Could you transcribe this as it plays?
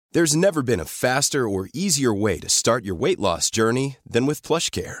There's never been a faster or easier way to start your weight loss journey than with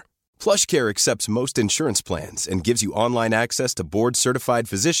PlushCare. PlushCare accepts most insurance plans and gives you online access to board-certified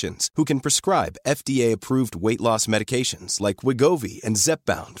physicians who can prescribe FDA-approved weight loss medications like Wegovy and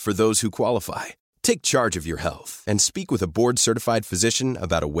Zepbound for those who qualify. Take charge of your health and speak with a board-certified physician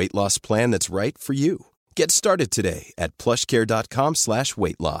about a weight loss plan that's right for you. Get started today at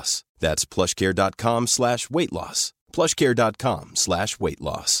plushcare.com/weightloss. That's plushcare.com/weightloss.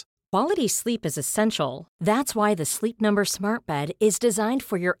 plushcare.com/weightloss. Quality sleep is essential. That's why the Sleep Number Smart Bed is designed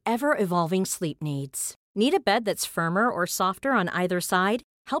for your ever-evolving sleep needs. Need a bed that's firmer or softer on either side?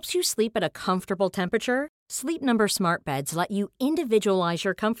 Helps you sleep at a comfortable temperature? Sleep Number Smart Beds let you individualize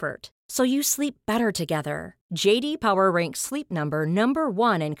your comfort, so you sleep better together. JD Power ranks Sleep Number number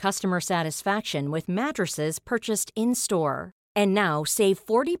 1 in customer satisfaction with mattresses purchased in-store. And now, save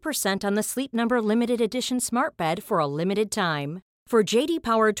 40% on the Sleep Number Limited Edition Smart Bed for a limited time. For JD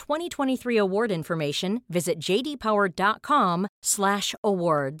Power 2023 award information, visit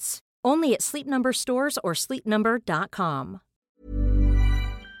jdpower.com/awards. Only at Sleep Number stores or sleepnumber.com.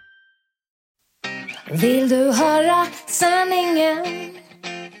 Vill du höra sanningen?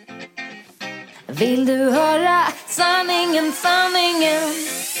 Vill du höra sanningen, sanningen?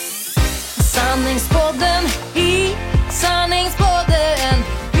 Sanningspodden i sanningspodden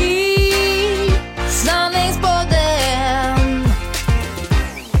i sanningspodden.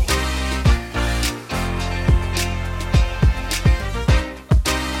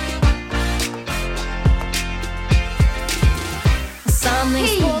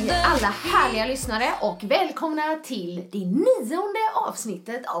 Hej alla härliga lyssnare och välkomna till det 9:e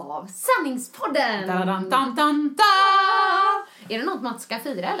avsnittet av Sanningspodden. Är det något man ska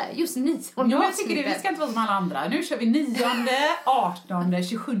fira eller? Just 9:e Jo, jag tycker det, vi ska inte vara som alla andra. Nu kör vi 9:e, 18:e,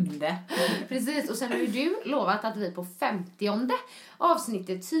 27:e. Precis, och sen har ju du lovat att vi på 50:e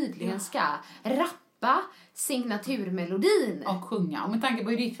avsnittet tydligen ska rappa signaturmelodin. Och sjunga. Och med tanke på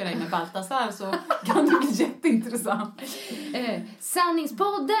hur det gick för dig med Baltasar så kan det bli jätteintressant.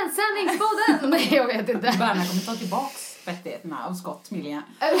 Sanningspodden! Nej, jag vet inte. Berna kommer ta tillbaks rättigheterna av Scott Millian.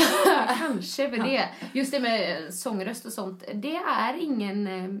 Kanske för det. Just det med sångröst och sånt. Det är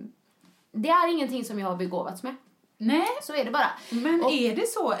ingenting som jag har begåvats med. Nej. Så är det bara. Men och, är det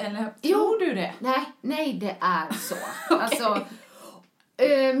så eller tror du det? Nej, det är så. Okay. Alltså,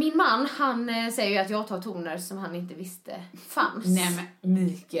 min man, han säger ju att jag tar toner som han inte visste fanns. Nej men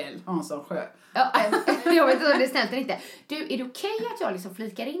Mikael Hansson Sjö. Ja, jag vet inte om det är snällt eller inte. Du, är det okej att jag liksom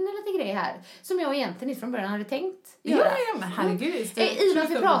flikar in en liten grej här som jag egentligen från början hade tänkt göra? Ja, men herregud. I och med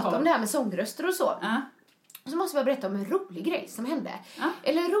att vi pratar om det här med sångröster och så. Så måste jag berätta om en rolig grej som hände.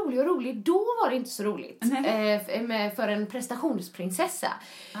 Eller rolig, då var det inte så roligt. För en prestationsprinsessa.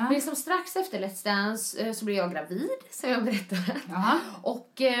 Men liksom strax efter Let's Dance så blev jag gravid, som jag berättade.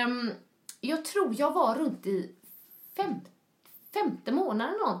 Och jag tror jag var runt i femte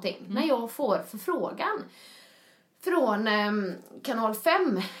månaden någonting. När jag får förfrågan från kanal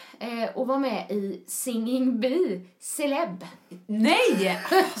 5 och var med i Singing Bee Celeb. Nej!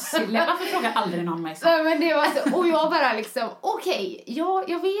 Celeb, varför frågar aldrig någon mig så? Nej, men det var så, och jag bara liksom, okej,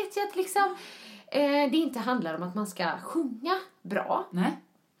 jag vet ju att liksom det inte handlar om att man ska sjunga bra. Nej.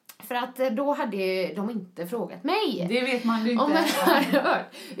 För att då hade de inte frågat mig. Det vet man ju inte. Om man hade hört.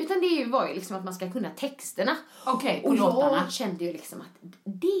 Utan det var ju liksom att man ska kunna texterna. Okej, på och låtarna. Jag kände ju liksom att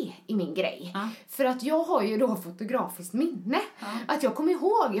det är min grej. För att jag har ju då fotografiskt minne. Att jag kommer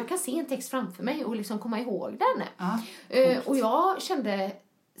ihåg, jag kan se en text framför mig och liksom komma ihåg den. Och jag kände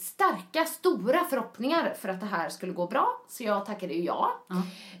starka, stora förhoppningar för att det här skulle gå bra. Så jag tackade ju ja.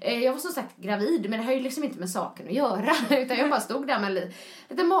 Jag var som sagt gravid, men det har ju liksom inte med saken att göra. Utan jag bara stod där med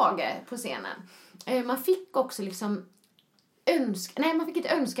lite mage på scenen. Man fick också liksom man fick inte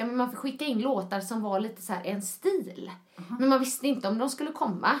önska, men man fick skicka in låtar som var lite så här en stil. Men man visste inte om de skulle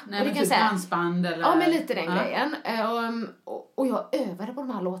komma. Nej, och det men kan typ dansband eller... Ja, men lite den grejen. Och jag övade på de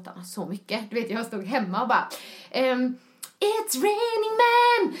här låtarna så mycket. Du vet, jag stod hemma och bara... It's raining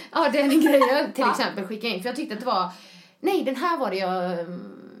man! Ja, den grejen till exempel skicka in. För jag tyckte att det var... Nej, den här var det jag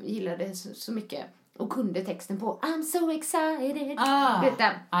gillade så mycket. Och kunde texten på I'm so excited. Vet du?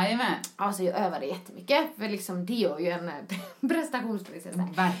 Jajamän. Alltså jag övade jättemycket. För liksom det gör ju en prestationsprinsessa.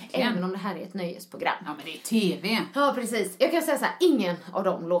 Verkligen. Även om det här är ett nöjesprogram. Ja, men det är tv. Ja, precis. Jag kan säga så här, ingen av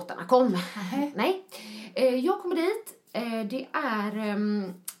de låtarna kom. Nej. Jag kommer dit. Det är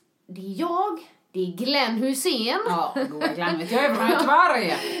jag. Det är Glenn Hussein. Ja, goda Glenn vet jag från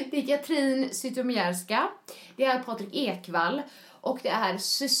Göteborg. Det är Katrin Zytomierska. Det är Patrik Ekvall. Och det är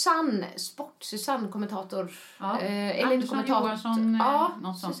Susanne, kommentator. Eller inte kommentator. Johansson, ja,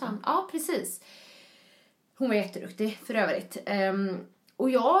 något sånt. Susanne. Ja, precis. Hon var jätteduktig för övrigt. Och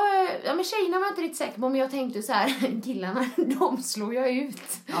men tjejerna var inte riktigt säker på, men jag tänkte så här, killarna, de slår jag ut.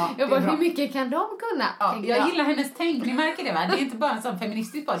 Ja, jag bara, hur mycket kan de kunna? Ja, jag gillar hennes tänk, ni märker det va? Det är inte bara en sån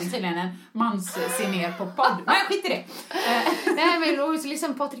feministisk podd, det är tydligen en mans ser ner på podd. Men skit i det. Nej, men och så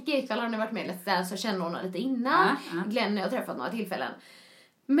liksom Patrik Ekwall har nu varit med lite där, så känner hon lite innan. Glenn har jag träffat några tillfällen.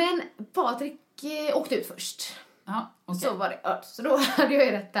 Men Patrik åkte ut först. Ja, okay. Så var det. Så då hade jag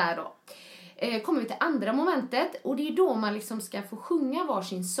ju rätt där då. Kommer vi till andra momentet, och det är då man liksom ska få sjunga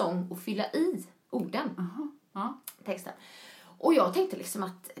varsin sång och fylla i orden. Texten. Och jag tänkte liksom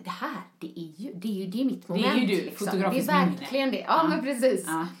att det är mitt moment. Det är ju du, liksom. Fotografiskt minne. Det är verkligen det. Ja, men precis.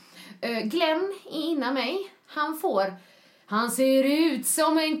 Glenn är innan mig. Han ser ut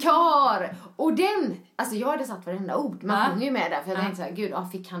som en kar. Och den, alltså jag hade satt varenda ord. Man sjunger ju med där, för jag tänkte så här, gud,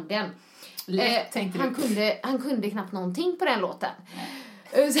 fick han den. Han kunde knappt någonting på den låten.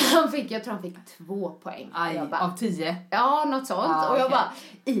 Så jag tror han fick 2 poäng. Av 10? Ja, något sånt. Och jag bara,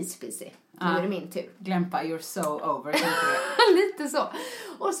 easy. Nu är det min tur. Glempa, you're so over. Lite så.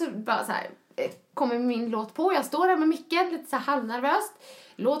 Och så bara så här, kommer min låt på. Jag står där med micken, lite så här halvnervöst.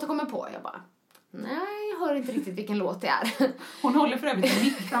 Låten kommer på. Jag bara, nej, jag hör inte riktigt vilken låt det är. Hon håller för övrigt en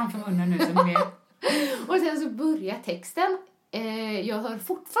mick framför munnen nu, så ni vet. Och sen så börjar texten. Jag hör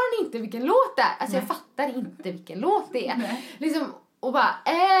fortfarande inte vilken låt det är. Alltså jag fattar inte vilken låt det är. Nej. Liksom, och bara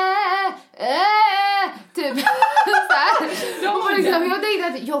typ såhär. Och liksom, jag tänkte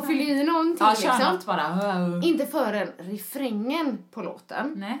att jag fyller i någonting liksom. Bara. Inte förrän refrängen på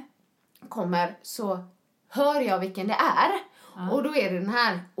låten kommer, så hör jag vilken det är. Och då är det den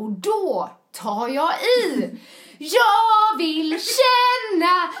här. Och då tar jag i. Jag vill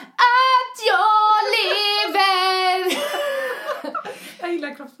känna att jag lever. Jag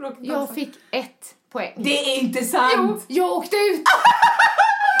gillar kroppsspråket. Jag fick 1 poäng. Det är inte sant. Jo, jag åkte ut.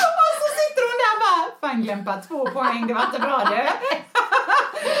 Och så sitter hon där bara, fan Glempa, 2 poäng, det var inte bra det.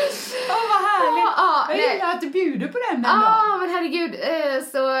 Vad härligt. Jag gillar att du bjuder på den ändå. Men herregud.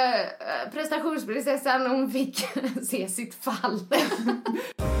 Så prestationsprinsessan, hon fick se sitt fall.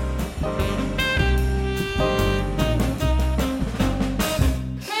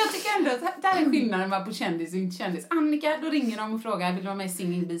 Där är skillnaden på kändis och inte kändis. Annika, då ringer de och frågar, vill du vara med i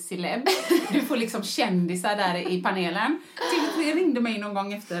Singing Bee Celeb? Du får liksom kändisar där i panelen. TV3 ringde mig någon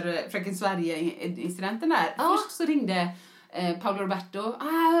gång efter Fröken Sverige-incidenten där. Först så ringde Paolo Roberto.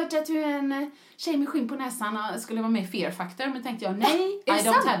 Jag hörde att du är en tjej med skinn på näsan och skulle vara med i Fear Factor. Men tänkte jag, nej, I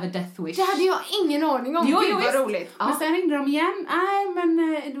don't have a death wish. Det hade jag ingen aning om. Jo, vad roligt. Men sen ringde de igen. Nej, men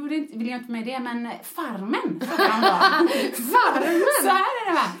då vill jag inte med det. Men Farmen, frågade han då. Farmen? Så här är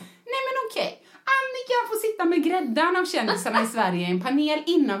det va. Nej men okej. Annika får sitta med gräddan av kändisarna i Sverige i en panel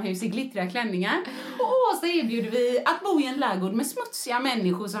inomhus i glittriga klänningar. Och så erbjuder vi att bo i en lägård med smutsiga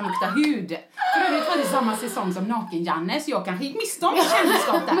människor som luktar hud. För övrigt var det samma säsong som Naken-Janne, så jag kanske gick miste om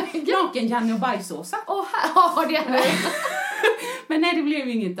kändisskap där. Naken-Janne och bajsåsa. Det är det. Men nej, det blev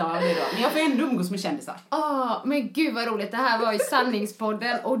ju inget av det då. Men jag får ändå umgås med kändisar. Men gud vad roligt. Det här var ju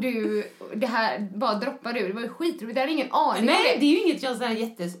sanningspodden. Och det här bara droppade ur. Det var ju skitroligt. Det hade ingen aning. Nej, det är ju inget jag säger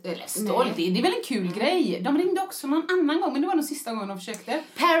jättestolt i. Det är väl en kul grej. De ringde också någon annan gång, men det var nog sista gången de försökte.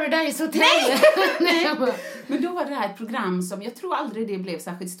 Paradise Hotel. Nej. Men då var det här ett program som, jag tror aldrig det blev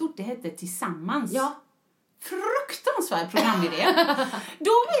särskilt stort. Det hette Tillsammans. Ja. Fruktansvärd programidé.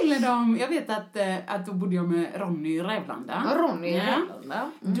 Då ville de, jag vet att då bodde jag med Ronny Rävlanda.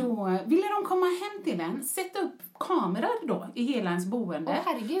 Rävlanda. Då ville de komma hem till en, sätta upp kameror då i hela ens boende.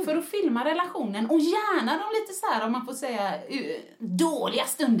 För att filma relationen och gärna de lite så här, om man får säga, dåliga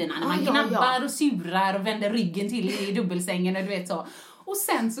stunderna när man gnabbar och surar och vänder ryggen till i dubbelsängen och du vet så. Och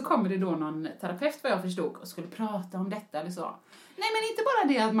sen så kommer det då någon terapeut, vad jag förstod, och skulle prata om detta eller så. Nej, men inte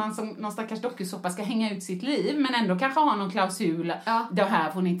bara det att man som någon stackars dokusoppa ska hänga ut sitt liv, men ändå kanske ha någon klausul, det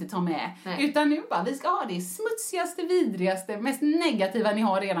här får ni inte ta med. Nej. Utan nu bara, vi ska ha det smutsigaste, vidrigaste, mest negativa ni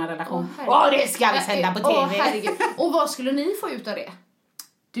har i er relation. Det ska vi sända på TV. Och vad skulle ni få ut av det?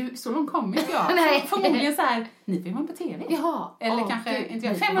 Du, så långt kommer jag. Nej. Förmodligen så här, ni får vara på TV. Jaha. Eller kanske, inte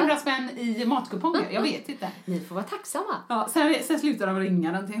jag, 500 spänn i matkuponger, jag vet inte. Ni får vara tacksamma. Ja, sen slutar de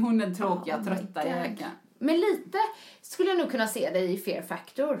ringa den till hon den tråkiga, trötta jäkeln. Men lite skulle jag nog kunna se dig i Fear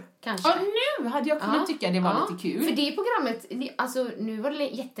Factor, kanske. Ja, nu hade jag kunnat tycka det var lite kul. För det programmet, alltså nu var det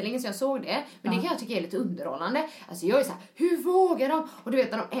jättelänge sedan jag såg det, men det kan jag tycka är lite underhållande. Alltså jag är så här, hur vågar de? Och du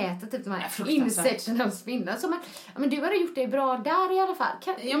vet när de äter typ de här insekterna och spindlar. Så men du hade gjort det bra där i alla fall.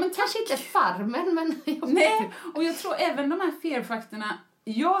 Kanske inte Farmen, men... Nej, och jag tror även de här Fear Factorna,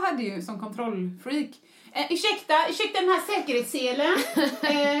 jag hade ju som kontrollfreak, ursäkta den här säkerhetsselen.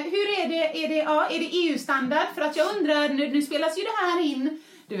 Hur är det? Är det EU-standard? För att jag undrar, nu spelas ju det här in.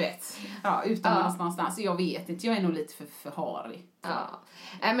 du vet. Ja, utomlands någonstans. Jag vet inte, jag är nog lite för harig. Ja.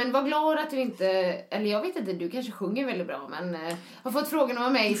 Men var glad att du inte, eller jag vet inte, du kanske sjunger väldigt bra, men har fått frågan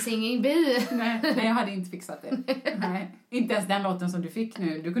om mig Singing Bee. Nej, jag hade inte fixat det. Nej, inte ens den låten som du fick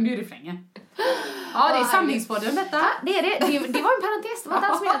nu. Du kunde ju refrängen. Ja, det är Sanningspodden detta. Ja, det är det. Det var en parentes. Det var inte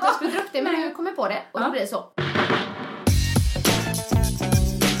alls med att jag skulle dra upp det, men nu kommer jag på det. Och då blir det så.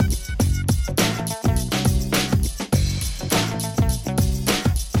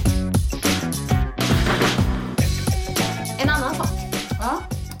 En annan sak. Ja.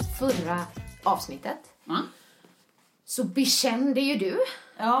 Förra avsnittet så bekände ju du.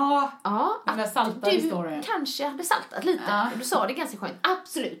 Ja, att den saltade du historien. kanske hade saltat lite. Ja. Du sa det ganska skönt.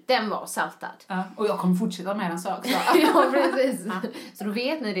 Absolut, den var saltad. Ja, och jag kommer fortsätta med den sak. Ja, precis. Ja. Så då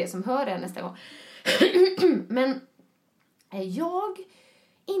vet ni det som hör det nästa gång. Men jag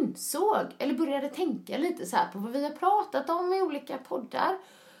insåg, eller började tänka lite så här på vad vi har pratat om i olika poddar.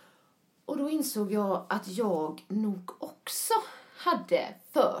 Och då insåg jag att jag nog också hade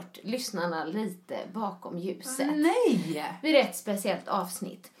fört lyssnarna lite bakom ljuset. Nej! Vid ett speciellt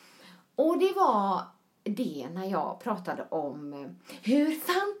avsnitt. Och det var det när jag pratade om hur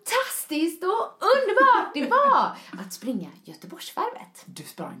fantastiskt och underbart det var att springa Göteborgsvarvet. Du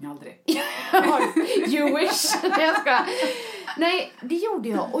sprang aldrig. You wish. Jag ska. Nej, det gjorde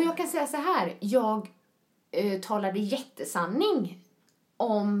jag. Och jag kan säga så här. Jag talade jättesanning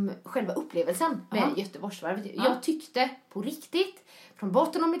om själva upplevelsen med Göteborgsvarvet. Jag tyckte på riktigt, från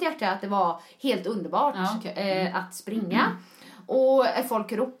botten av mitt hjärta, att det var helt underbart att springa. Och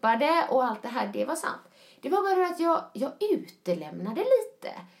folk ropade och allt det här, det var sant. Det var bara att jag utelämnade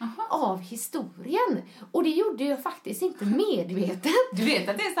lite av historien. Och det gjorde jag faktiskt inte medvetet. Du vet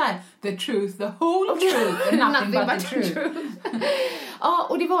att det är så här, the truth, the whole truth, and nothing but the truth. Ja,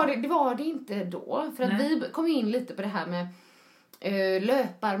 och det var det inte då. För att vi kom in lite på det här med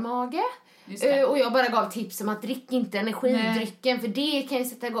löparmage. Och jag bara gav tips om att drick inte energidrycken, för det kan ju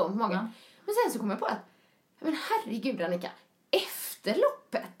sätta igång på magen. Ja. Men sen så kom jag på att, men herregud Annika, efter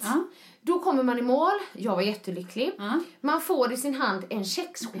loppet, då kommer man i mål. Jag var jättelycklig. Man får i sin hand en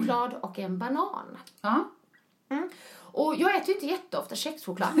kexchoklad och en banan. Och jag äter ju inte jätteofta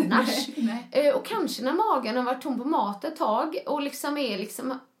kexchoklad annars. Och kanske när magen har varit tom på mat ett tag och liksom är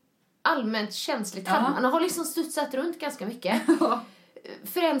liksom allmänt känsligt. Man har liksom studsat runt ganska mycket.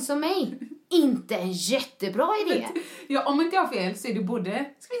 För en som mig, inte en jättebra idé. Ja, om inte jag har fel så är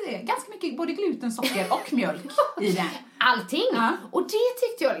det ganska mycket både gluten, socker och mjölk i den. Allting. Och det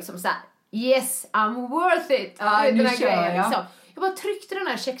tyckte jag liksom så här: yes, I'm worth it. Nu kör jag. Liksom. Jag bara tryckte den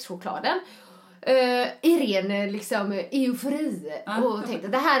här kexchokladen i ren liksom eufori och tänkte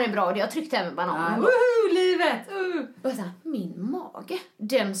det här är bra. Jag tryckte även bananen. Livet! Och så här, min mage,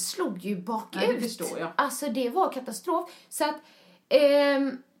 den slog ju bakut. Det förstår jag. Alltså det var katastrof. Så att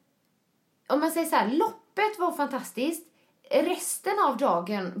om man säger så här, loppet var fantastiskt. Resten av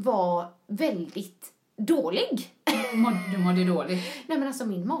dagen var väldigt dålig. Du mådde dåligt. Nej men alltså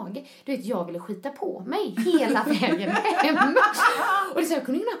min mage, du vet, jag ville skita på mig hela vägen hem. Och så jag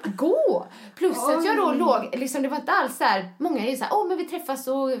kunde knappt gå. Plus att jag då låg, liksom det var inte alls så här, många är ju så här, men vi träffas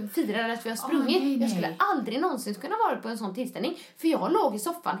och firar att vi har sprungit. Nej. Jag skulle aldrig någonsin kunna vara på en sån tillställning. För jag låg i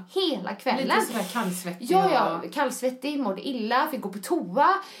soffan hela kvällen. Lite sådär kallsvettig. Ja, kallsvettig, mådde illa, fick gå på toa.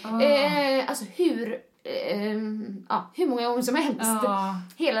 Alltså hur många gånger som helst.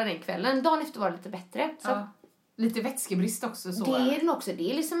 Hela den kvällen. Dagen efter var det lite bättre. Så lite vätskebrist också. Så. Det är den också.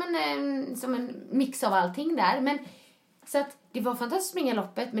 Det är liksom som en mix av allting där. Men, så att det var fantastiskt att springa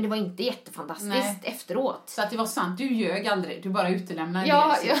loppet, men det var inte jättefantastiskt efteråt. Så att det var sant. Du ljög aldrig. Du bara utelämnade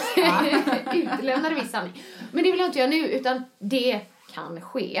det. Utelämnade viss sanning. Men det vill jag inte göra nu, utan det kan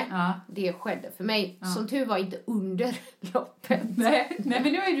ske. Det skedde för mig. Som tur var inte under loppet. Nej, men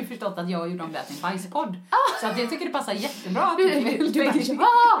nu har ju du förstått att jag gjorde om det till en bajspodd. Så att jag tycker det passar jättebra att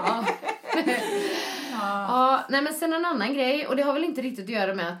nej men sen en annan grej, och det har väl inte riktigt att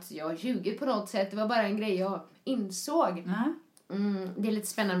göra med att jag ljuger på något sätt. Det var bara en grej jag insåg. Det är lite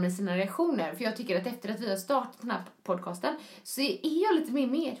spännande med sina reaktioner. För jag tycker att efter att vi har startat den här podcasten så är jag lite mer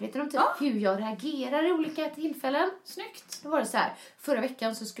medveten om typ hur jag reagerar i olika tillfällen. Snyggt. Då var det så här, förra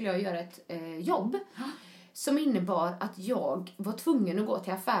veckan så skulle jag göra ett jobb som innebar att jag var tvungen att gå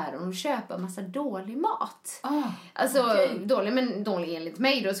till affären och köpa en massa dålig mat. Alltså dålig, men dålig enligt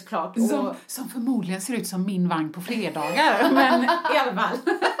mig då såklart. Som förmodligen ser ut som min vagn på fredagar. Men i alla fall.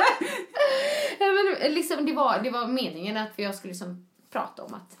 Men liksom, det var meningen att jag skulle liksom prata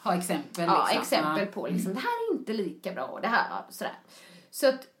om att ha exempel. Exempel på liksom, det här är inte lika bra. Det här, sådär. Så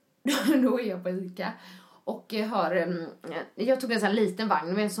att då är jag på ICA. Och jag tog en sån här liten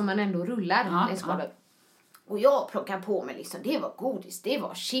vagn men som man ändå rullar. Och jag plockade på mig liksom, det var godis, det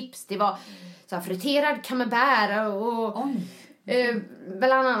var chips, det var så här friterad camembert och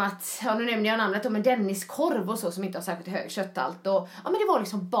bland annat, nu nämnde jag namnet om en Denniskorv och så som inte har särskilt hög kötthalt. Och men det var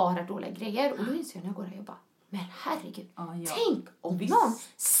liksom bara dåliga grejer. Och då inser jag när jag går där och jobbar, men herregud, tänk om någon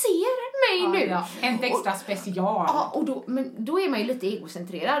ser mig nu. Ja. En extra special. Ja, och då är man ju lite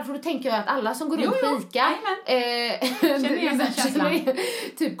egocentrerad. För då tänker jag att alla som går runt på ICA känner igen den känslan.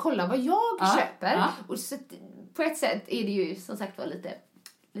 typ kolla vad jag köper. Ja. Och så, på ett sätt är det ju som sagt var lite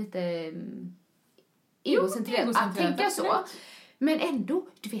egocentrerat att tänka så. Men ändå,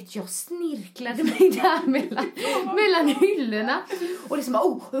 du vet, jag snirklade mig där mellan hyllorna. Och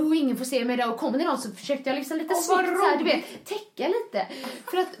liksom, ingen får se mig där. Och kommer det någon så försökte jag liksom lite snyggt så här, du vet, täcka lite.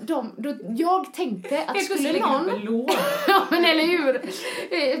 För att jag tänkte att skulle någon... Ja, men eller hur?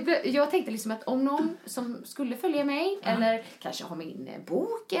 Jag tänkte liksom att om någon som skulle följa mig, eller kanske ha min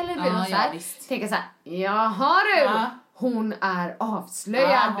bok, eller så här, tänka så här, jaha du... Hon är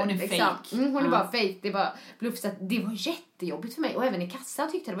avslöjad. Hon är liksom. fake. Hon är bara fake. Det var bluffsat. Det var jättejobbigt för mig. Och även i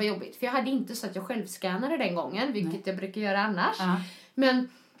kassan tyckte jag det var jobbigt. För jag hade inte så att jag själv skannade den gången. Vilket jag brukar göra annars. Men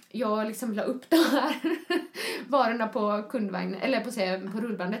jag liksom la upp de här varorna på kundvagnen. Eller på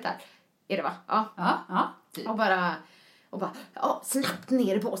rullbandet där. Är det va? Ja. Typ. Och bara snabbt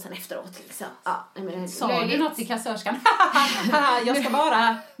ner i påsen efteråt liksom. Sa du något till kassörskan? Jag ska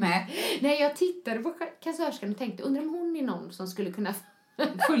bara med. Nej, jag tittade på kassörskan och tänkte, undrar om hon är någon som skulle kunna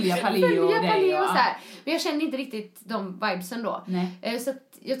följa Paleo och så här. Men jag kände inte riktigt de vibesen då. Så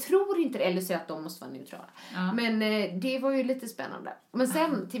att jag tror inte det, eller så att de måste vara neutrala. Men det var ju lite spännande. Men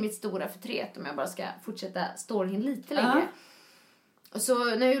sen till mitt stora förtret, om jag bara ska fortsätta storyn lite längre. Så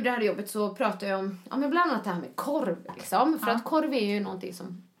när jag gjorde det här jobbet så pratade jag om bland annat det här med korv. Liksom. För att korv är ju någonting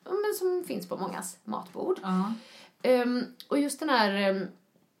som finns på mångas matbord. Och just den här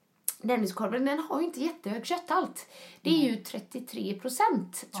Denniskorven, den har ju inte jättehög kötthalt. Det är ju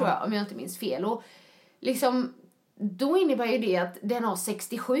 33% tror jag, om jag inte minns fel. Och liksom, då innebär ju det att den har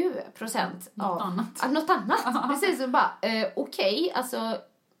 67% av något annat. Precis, så bara okej, alltså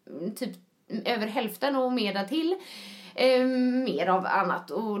typ över hälften och mer till. Mer av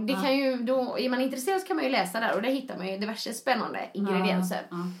annat. Och det kan ju, då är man intresserad så kan man ju läsa där. Och där hittar man ju diverse spännande ingredienser.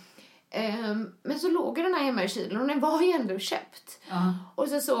 Men så låg den här hemma i kylen och den var ju ändå köpt. Och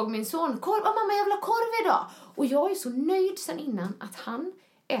så såg min son, mamma jag vill ha korv idag. Och jag är så nöjd sen innan att han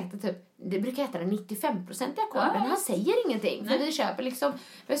äter typ, det brukar äta den 95%iga korven. Han säger ingenting. För vi köper liksom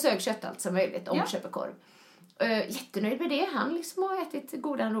så hög kötthalt som möjligt om vi köper korv. Jättenöjd med det. Han liksom har ätit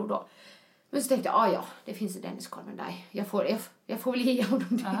goda ro då. Men så tänkte jag, det finns en Denniskorven där. Jag får väl ge honom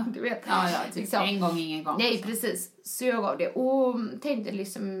det, du vet. Typ liksom. En gång, ingen gång. Nej, precis. Så jag gav det. Och tänkte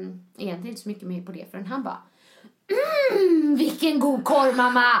liksom egentligen inte så mycket mer på det. Förrän han bara, vilken god korv,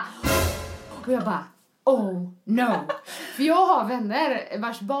 mamma! Och jag bara, oh no. För jag har vänner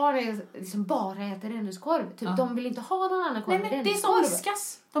vars barn liksom bara äter Denniskorv. Typ, de vill inte ha någon annan korv. Nej, men det är som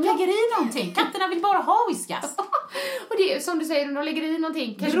whiskas. De lägger i någonting. Katterna vill bara ha whiskas. Och det är som du säger, de lägger i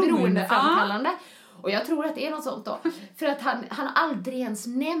någonting. Kanske beroendeframkallande. Och jag tror att det är något sånt då. För att han har aldrig ens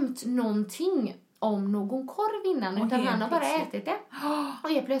nämnt någonting om någon korv innan. Utan han har bara ätit det. Och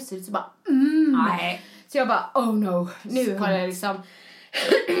helt plötsligt så bara, nej. Så jag bara, oh no. Nu har jag liksom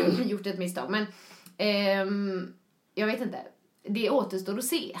gjort ett misstag. Men jag vet inte. Det återstår att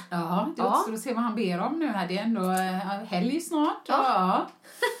se. Ja, det återstår att se vad han ber om nu här. Det är ändå helg snart. Ja.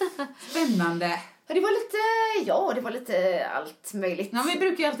 Spännande. Det var lite allt möjligt. Ja, vi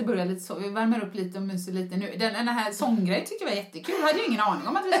brukar ju alltid börja lite så. Vi värmer upp lite och myser lite nu. Den här sånggrejen tyckte jag var jättekul. Jag hade ju ingen aning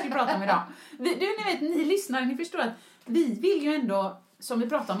om att vi skulle prata om idag. Ni lyssnare, ni förstår att vi vill ju ändå, som vi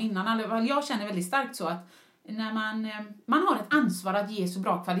pratade om innan, jag känner väldigt starkt så att när man har ett ansvar att ge så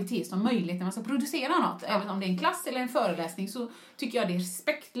bra kvalitet som möjligt när man ska producera något. Även om det är en klass eller en föreläsning så tycker jag det är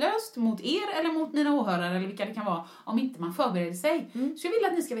respektlöst mot er eller mot mina åhörare eller vilka det kan vara om inte man förbereder sig. Så jag vill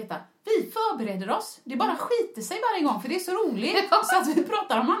att ni ska veta, vi förbereder oss. Det bara skiter sig varje gång för det är så roligt så att vi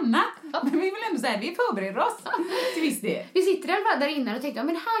pratar om annat. Men vi vill ändå säga, vi förbereder oss till viss del. Vi sitter i alla fall där inne och tänkte,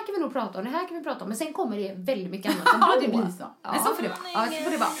 men det här kan vi nog prata om, det här kan vi prata om. Men sen kommer det väldigt mycket annat. Ja, det blir så. Men så får det vara. Ja, så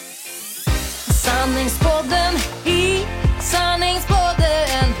får det vara. Sanningspodden i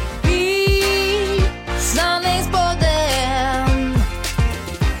Sanningspodden i Sanningspodden.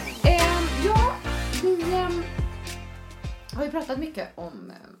 Vi har ju pratat mycket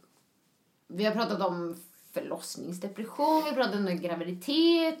om, vi har pratat om förlossningsdepression, vi har pratat om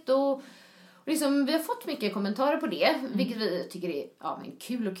graviditet och liksom, vi har fått mycket kommentarer på det, vilket vi tycker är men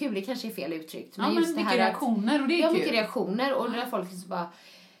kul, det kanske är fel uttryckt. Men just mycket reaktioner och det är kul. Ja, mycket reaktioner och där folk liksom bara,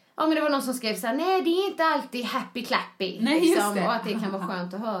 Ja, men det var någon som skrev så här: nej, det är inte alltid happy clappy. Nej, liksom, just det. och att det kan vara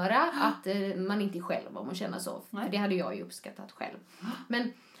skönt att höra att man inte är själv om man känner så. Nej. För det hade jag ju uppskattat själv.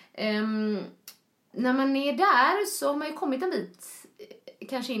 Men när man är där så har man ju kommit en bit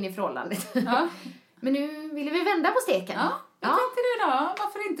kanske in i förhållandet. Ja. Men nu vill vi vända på steken. Ja, jag tänkte det då.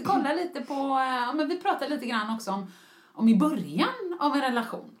 Varför inte kolla lite på... men vi pratade lite grann också om i början av en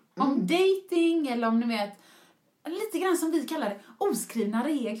relation. Om dating eller om ni vet... Lite grann som vi kallar det, oskrivna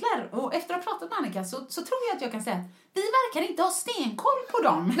regler. Och efter att ha pratat med Annika så tror jag att jag kan säga att vi verkar inte ha stenkoll på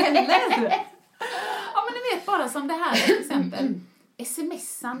dem. Eller? Ja, men ni vet bara som det här till exempel.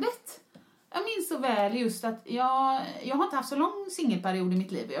 Smsandet. Jag minns så väl just att jag har inte haft så lång singelperiod i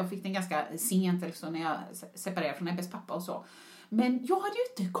mitt liv. Jag fick den ganska sent liksom, när jag separerade från Ebbes pappa och så. Men jag hade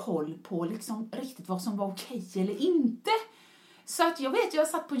ju inte koll på liksom, riktigt vad som var okej eller inte. Så att jag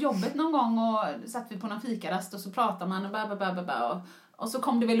satt på jobbet någon gång och satt vi på någon fikarast och så pratade man och så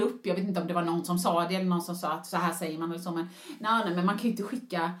kom det väl upp, jag vet inte om det var någon som sa det eller någon som sa att så här säger man eller så, men nej, men man kan ju inte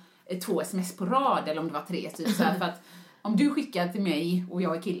skicka 2 sms på rad eller om det var 3 typ så här, för att om du skickar till mig och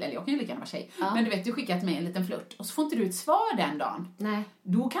jag är kille, eller jag kan ju lika gärna vara tjej, men du vet, du skickar till mig en liten flört och så får inte du ett svar den dagen. Nej.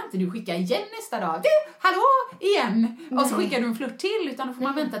 Då kan inte du skicka igen nästa dag. Du, hallå, igen! Och så skickar du en flört till, utan då får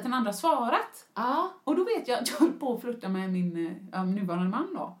man vänta till den andra svarat. Ja. Och då vet jag att jag höll på att flirta med min nuvarande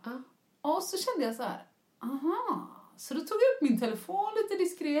man då. Och så kände jag så här, aha. Så då tog jag upp min telefon lite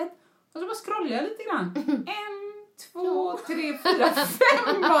diskret och så bara scrollade jag lite grann. 1, 2, 3, 4,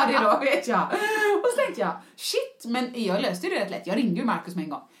 5 var det då, vet jag. Och så tänkte jag, shit, men jag löste det rätt lätt. Jag ringde ju Marcus med en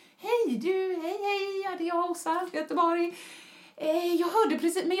gång. Hej, ja, det är jag, Åsa, Göteborg. Jag hörde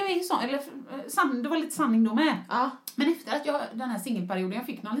precis, men jag är ju sån, eller det var lite sanning då med. Ja. Men efter att den här singelperioden, jag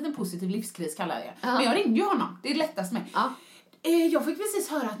fick någon liten positiv livskris kallar jag det. Men jag ringde ju honom, det är lättast med. Ja. Jag fick precis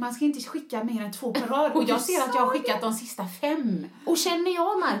höra att man ska inte skicka mer än 2 per rad. Och jag ser att jag har skickat de sista 5. Och känner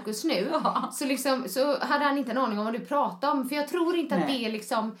jag Marcus nu så hade han inte en aning om vad du pratade om. För jag tror inte att det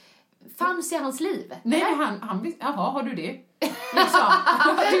liksom fanns i hans liv. Nej, han jaha, har du det? Liksom.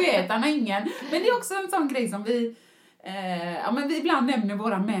 Du vet, han har ingen. Men det är också en sån grej som vi ibland nämner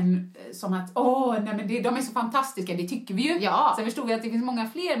våra män som att nej, men de är så fantastiska, det tycker vi ju. Ja. Sen förstod vi att det finns många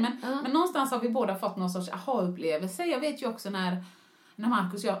fler, men någonstans har vi båda fått någon sorts aha-upplevelse. Jag vet ju också när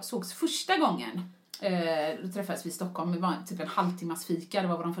Marcus och jag sågs första gången, då träffades vi i Stockholm, det var typ en halvtimmas fika, det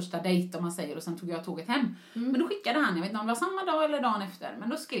var vår första dejt om man säger, och sen tog jag tåget hem. Men då skickade han, jag vet inte om det var samma dag eller dagen efter, men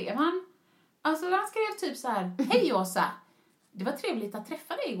då skrev han skrev typ så här: hej Åsa, det var trevligt att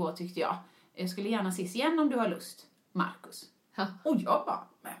träffa dig igår tyckte jag. Jag skulle gärna ses igen om du har lust. Marcus. Och jag bara,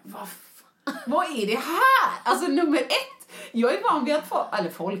 men vad är det här? Alltså nummer 1, jag är van vid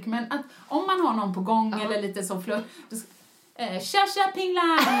att folk, men att om man har någon på gång eller lite så flört, tja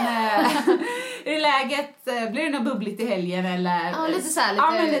pinglan, är läget, blir det något bubbligt i helgen eller? Ja, lite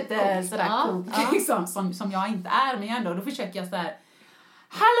såhär, lite sådär coolt, liksom, som jag inte är, men ändå, då försöker jag sådär,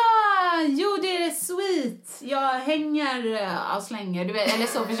 hallå, jo det är sweet, jag hänger och slänger, du vet, eller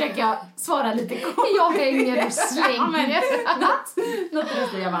så försöker jag svara lite coolt. Jag hänger och slänger. Något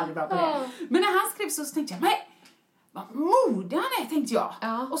röst, jag var aldrig bra på det. Men när han skrev så tänkte jag, vad modig han är, tänkte jag.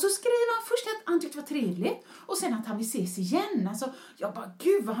 Och så skrev han först att han tyckte det var trevligt. Och sen att han vill ses igen. Alltså, jag bara,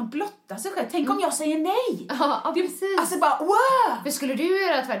 gud vad han blottar sig själv. Tänk om jag säger nej. Ja, precis. Alltså bara, wow. För skulle du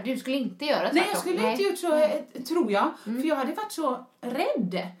göra tvärtom? Du skulle inte göra tvärtom. Nej, jag skulle inte gjort så, tror jag. För jag hade varit så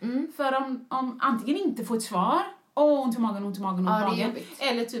rädd. För om antingen inte få ett svar. Ont i magen.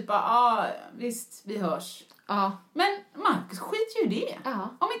 Eller typ, visst, vi hörs. Men Marcus skit ju det.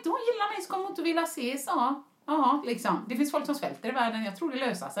 Om inte hon gillar mig så kommer hon inte vilja ses. Ja, liksom. Det finns folk som svälter i världen. Jag tror det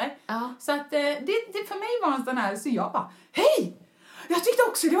löser sig. Så att det för mig var en sån här. Så jag bara, hej! Jag tyckte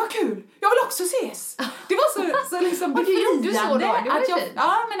också det var kul. Jag vill också ses. Det var så liksom befriande. Och du gjorde så då? Det var fint.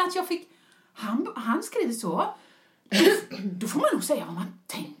 Ja, men att jag fick... Han skriver så. Då får man nog säga vad man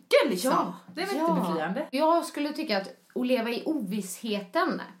tänker liksom. Det är väldigt befriande. Jag skulle tycka att leva i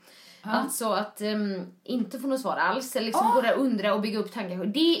ovissheten. Alltså att inte få något svar alls. Eller liksom gå där och undra och bygga upp tankar.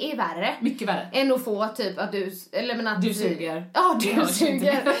 Det är värre. Mycket värre. Än att få typ att du... Eller men att du suger. Ja, du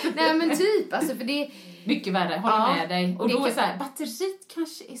suger. Nej men typ. Alltså för det... Mycket värre. Håller med dig. Och då är så här, batteriet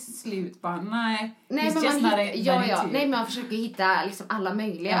kanske är slut. Bara, nej men man försöker hitta liksom alla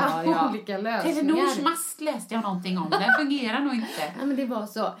möjliga olika lösningar. Telenors mast läste jag någonting om. Den fungerar nog inte. Ja men det var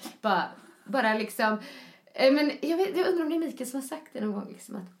så. Bara liksom... Men jag undrar om det är Mikael som har sagt det någon gång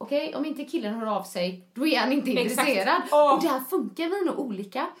liksom att okej, om inte killen hör av sig, då är han inte intresserad. Och där funkar vi nog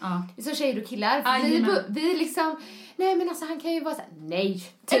olika. Så tjejer och killar. Vi liksom, nej men alltså han kan ju vara så här, nej.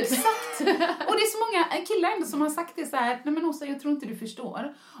 Typ. Exakt. Och det är så många killar ändå som har sagt det så här, nej men Åsa, jag tror inte du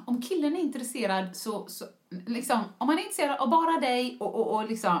förstår. Om killen är intresserad så liksom, om han är intresserad av bara dig och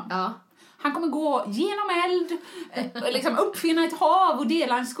liksom... Ja. Han kommer gå genom eld, liksom uppfinna ett hav och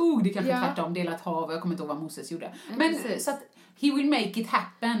dela en skog. Det kanske tvärtom, dela ett hav. Jag kommer inte ihåg vad Moses gjorde. Men så att he will make it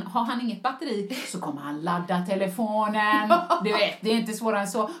happen. Har han inget batteri så kommer han ladda telefonen. Du vet, det är inte svårare än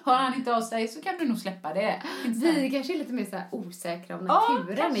så. Hör han inte av sig så kan du nog släppa det. Vi kanske är lite mer så här osäkra om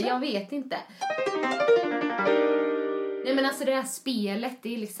naturen, men jag vet inte. Nej men alltså det här spelet,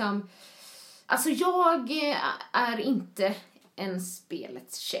 det är liksom... Alltså jag är inte... en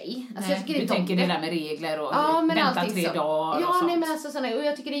spelets tjej. Alltså, nej, du tänker det där med regler och vänta 3 dagar och sånt. Nej men alltså sådana, och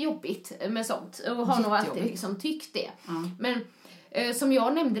jag tycker det är jobbigt med sånt och har nog alltid liksom tyckt det. Men som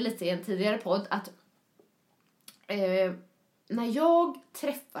jag nämnde lite i en tidigare podd att när jag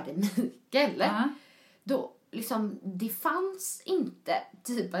träffade Mikael då liksom det fanns inte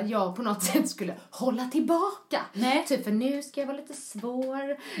typ att jag på något sätt skulle hålla tillbaka. Nej. Typ för nu ska jag vara lite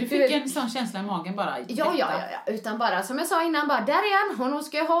svår. Du fick en sån känsla i magen bara. Ja. Utan bara som jag sa innan, bara där är han, honom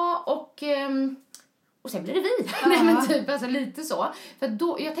ska jag ha och sen blir det vi. Nej men typ alltså lite så. För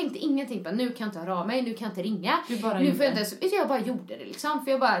då, jag tänkte ingenting på nu kan jag inte höra av mig, nu kan jag inte ringa. Nu får jag inte, jag bara gjorde det liksom.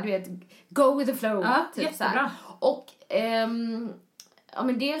 För jag bara, du vet, go with the flow. Typ så här. Och ja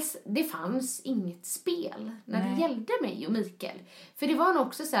men dels, det fanns inget spel när det gällde mig och Mikael. För det var nog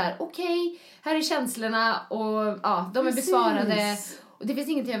också så här, okej, här är känslorna och ja, de är besvarade. Och det finns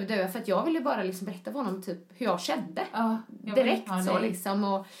ingenting jag vill dö för att jag ville bara liksom berätta för honom typ hur jag kände. Direkt så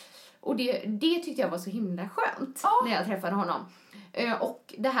liksom. Och det tyckte jag var så himla skönt när jag träffade honom.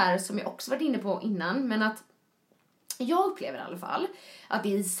 Och det här som jag också varit inne på innan, men att jag upplever i alla fall att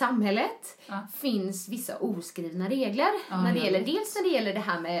i samhället finns vissa oskrivna regler när det gäller, dels när det gäller det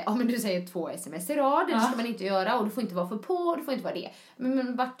här med, men du säger 2 sms i rad, det ska man inte göra och du får inte vara för på och du får inte vara det.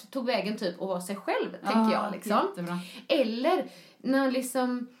 Men vart tog vägen typ att vara sig själv, tänker jag liksom. Jättebra. Eller när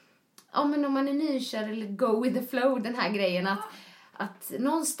liksom, men om man är nykär eller go with the flow, den här grejen att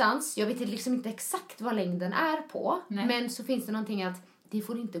någonstans, jag vet liksom inte exakt vad längden är på, men så finns det någonting att det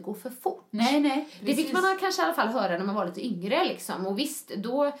får inte gå för fort. Nej. Det fick man kanske i alla fall höra när man var lite yngre liksom. Och visst,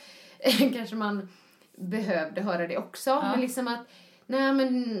 då kanske man behövde höra det också. Men liksom att, nej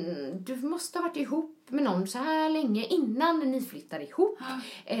men du måste ha varit ihop med någon så här länge innan ni flyttar ihop.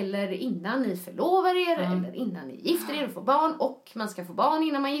 Eller innan ni förlovar er. Eller innan ni gifter er och får barn. Och man ska få barn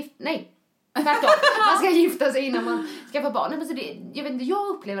innan man nej. Tvärtom. Man ska gifta sig innan man ska få barn. Så det, jag vet inte, jag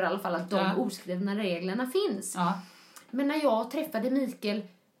upplever i alla fall att de oskrivna reglerna finns. Men när jag träffade Mikael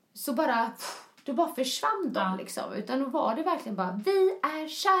så då bara försvann de liksom. Utan då var det verkligen bara, vi är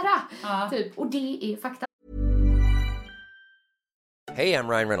kära. Typ. Och det är fakta. Hey, I'm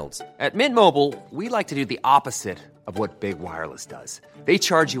Ryan Reynolds. At Mint Mobile, we like to do the opposite of what Big Wireless does. They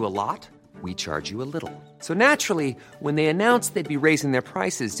charge you a lot. We charge you a little. So naturally, when they announced they'd be raising their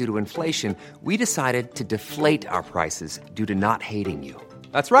prices due to inflation, we decided to deflate our prices due to not hating you.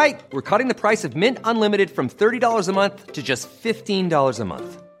 That's right. We're cutting the price of Mint Unlimited from $30 a month to just $15 a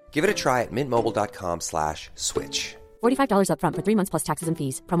month. Give it a try at mintmobile.com/switch. $45 up front for 3 months plus taxes and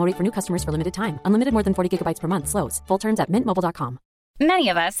fees. Promo rate for new customers for limited time. Unlimited more than 40 gigabytes per month. Slows full terms at mintmobile.com.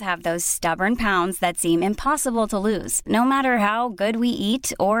 Many of us have those stubborn pounds that seem impossible to lose, no matter how good we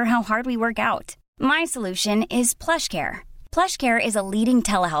eat or how hard we work out. My solution is PlushCare. PlushCare is a leading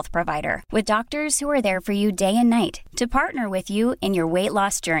telehealth provider with doctors who are there for you day and night to partner with you in your weight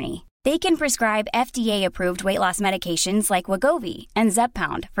loss journey. They can prescribe FDA-approved weight loss medications like Wegovy and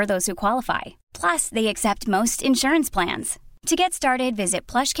Zepbound for those who qualify. Plus, they accept most insurance plans. To get started,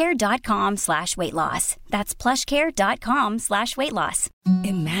 visit plushcare.com/weightloss. That's plushcare.com/weightloss.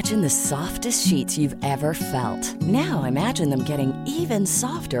 Imagine the softest sheets you've ever felt. Now imagine them getting even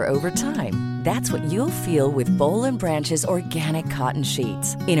softer over time. That's what you'll feel with Boll & Branch's organic cotton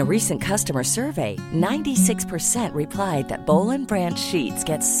sheets. In a recent customer survey, 96% replied that Boll & Branch sheets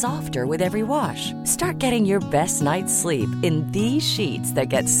get softer with every wash. Start getting your best night's sleep in these sheets that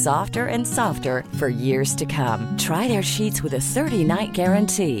get softer and softer for years to come. Try their sheets with a 30-night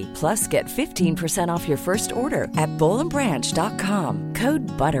guarantee. Plus, get 15% off your first order at bollandbranch.com.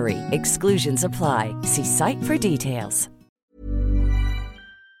 Code BUTTERY. Exclusions apply. See site for details.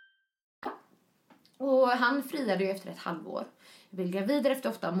 Och han friade ju efter ett halvår. Vi blev gravid efter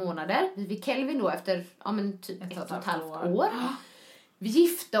 8 månader. Vi fick Kelvin då efter typ 1,5 år. Vi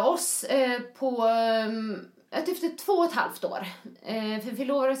gifte oss på att efter 2,5 år. För vi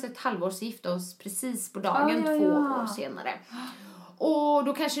förlovade oss ett halvår, så gifte oss precis på dagen 2 år senare. Och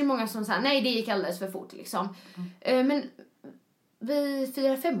då kanske det är många som säger, nej det gick alldeles för fort liksom. Men vi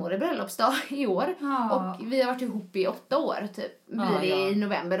firar 5-årig bröllopsdag i år. Och vi har varit ihop i 8 år typ. Blir det i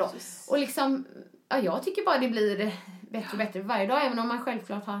november då. Och liksom, jag tycker bara det blir bättre och bättre varje dag. Även om man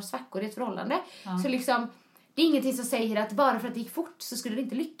självklart har svackor i ett förhållande. Så liksom, det är ingenting som säger att bara för att det gick fort så skulle det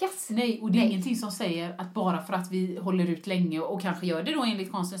inte lyckas. Nej, och det är ingenting som säger att bara för att vi håller ut länge och kanske gör det då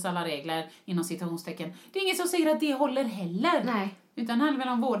enligt konstens alla regler inom citationstecken. Det är inget som säger att det håller heller. Nej. Utan det handlar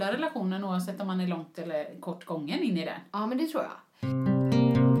väl om båda relationen oavsett om man är långt eller kort gången in i den. Ja, men det tror jag.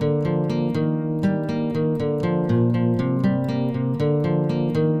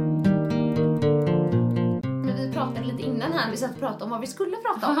 Vi satt och pratade om vad vi skulle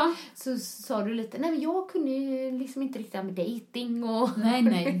prata om. Så sa du lite, nej men jag kunde liksom inte riktigt med dating och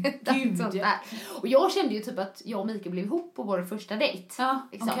nej. Gud. Sånt där. Och jag kände ju typ att jag och Mikael blev ihop på vår första dejt.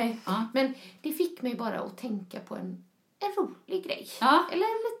 Liksom. Okay. Men det fick mig bara att tänka på en rolig grej. Eller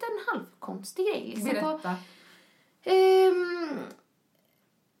en liten halvkonstig grej. Liksom. Berätta.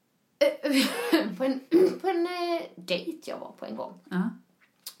 På en dejt jag var på en gång.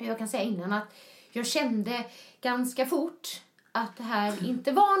 Jag kan säga innan att jag kände ganska fort att det här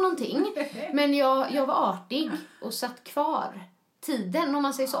inte var någonting. Men jag var artig och satt kvar tiden, om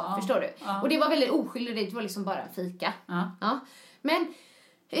man säger så. Förstår du? Och det var väldigt oskyldigt. Det var liksom bara en fika. Men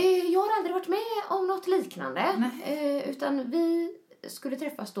jag har aldrig varit med om något liknande. Utan vi skulle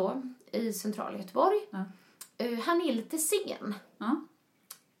träffas då i centrala Göteborg. Han är lite sen.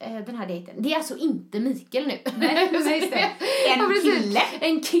 Den här dejten. Det är alltså inte Mikael nu. Nej, just det.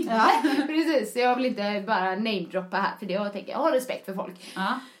 En kille. Precis, jag vill inte bara namedroppa här. För det jag tänker, jag har respekt för folk.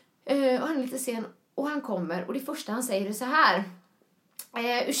 Och han är lite sen. Och han kommer. Och det första han säger är så här.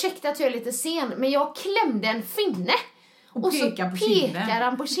 Ursäkta att jag är lite sen. Men jag klämde en finne. Och så pekar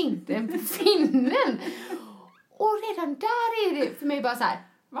han på kinden på finnen. Och redan där är det för mig bara så här.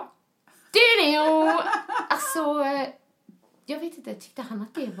 Va? Alltså... Jag vet inte, tyckte han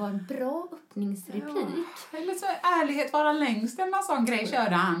att det var en bra öppningsreplik? Eller så ärlighet vara längst, en sån grej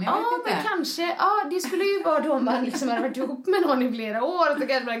körde han, jag vet inte. Men kanske, det skulle ju vara då man liksom hade varit ihop med någon i flera år. Och så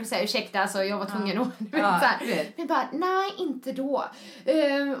kan man säga, ursäkta, alltså, jag var tvungen att... Men bara, nej, inte då.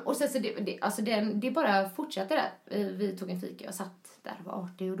 Och sen så det bara fortsatte där. Vi tog en fika och jag satt där och var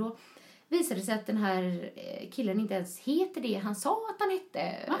artig. Och då visade det sig att den här killen inte ens heter det han sa att han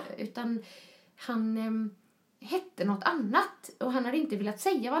hette. Utan han... hette något annat. Och han hade inte velat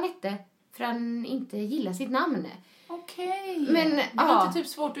säga vad han hette. För han inte gillar sitt namn. Okej. Men det var inte typ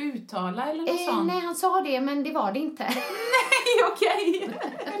svårt att uttala eller något sånt? Nej, han sa det, men det var det inte. Nej, okej.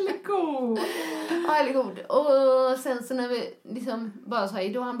 Eller god. Ja, eller god. Och sen så när vi liksom bara sa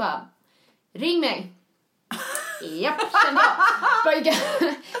då han bara, ring mig. Japp, kände jag. Bara gick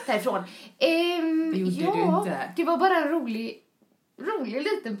därifrån. Det gjorde du inte. Det var bara en rolig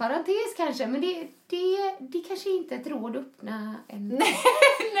liten parentes kanske. Men det kanske inte är ett råd att öppna en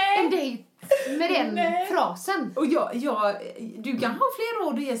dejt med den frasen. Och du kan ha fler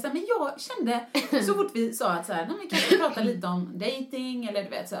råd att ge sig, men jag kände så fort vi sa att så här, vi kanske prata lite om dating eller du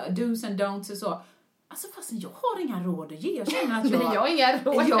vet så här, do's and don'ts och så. Alltså fast jag har inga råd att ge. Jag känner att jag har inga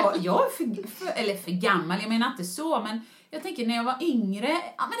råd. Jag är för gammal, jag menar inte så, men jag tänker när jag var yngre,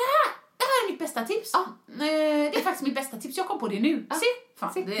 men det här är mitt bästa tips. Det är faktiskt mitt bästa tips. Jag kom på det nu.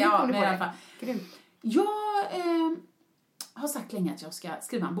 Se, det är i alla fall. Jag har sagt länge att jag ska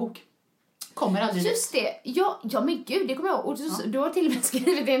skriva en bok. Kommer aldrig. Just det. Ja men gud, det kommer jag ihåg. Och du har till och med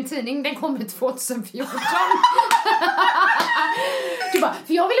skrivit i en tidning. Den kommer 2014. Du bara,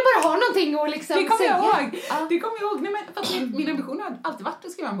 för jag ville bara ha någonting och liksom det kommer säga. Det kommer jag ihåg. Nej, men min ambition har alltid varit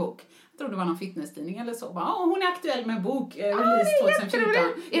att skriva en bok. Jag tror det var någon fitnesstidning eller så. Bara, hon är aktuell med en bok. Release 2014.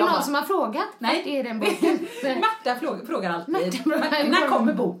 Är det någon som har frågat? Nej. Det är den boken. Märta frågar alltid. När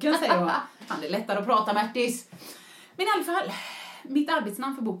kommer boken, säger hon. Fan, det är lättare att prata, Märtis. Men i alla fall, mitt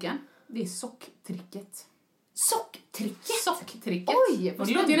arbetsnamn för boken, det är Socktricket. Socktricket? Oj, vad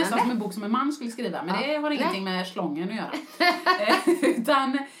det låter ju nästan som en bok som en man skulle skriva. Men det har ingenting med slången att göra.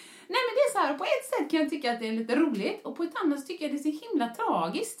 Utan... Nej, men det är så här, på ett sätt kan jag tycka att det är lite roligt och på ett annat tycker jag det är så himla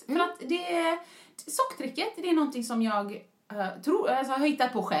tragiskt. För att socktricket, det är någonting som jag har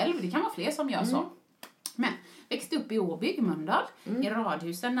hittat på själv. Det kan vara fler som gör så. Men växte upp i Åby, i Mölndal, i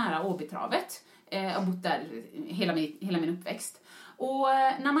radhusen nära Åbytravet. Jag har bott där hela min uppväxt. Och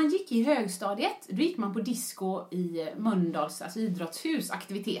när man gick i högstadiet, då gick man på disco i Mölndals, alltså idrottshus,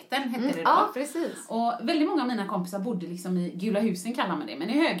 aktiviteten hette det då. Ja, precis. Och väldigt många av mina kompisar bodde liksom i Gula husen kallar man det, men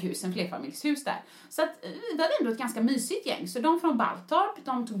i höghusen, flerfamiljshus där. Så att vi var ändå ett ganska mysigt gäng. Så de från Baltorp,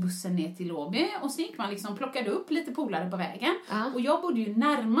 de tog bussen ner till Åby och så gick man liksom, plockade upp lite polare på vägen. Och jag bodde ju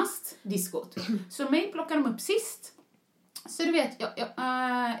närmast diskot. Så mig plockade de upp sist. Så du vet,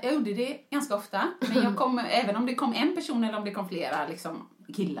 jag gjorde det ganska ofta. Men jag kom, även om det kom en person eller om det kom flera liksom,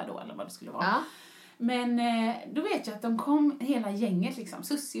 killar då eller vad det skulle vara. Ja. Men då vet jag att de kom hela gänget liksom.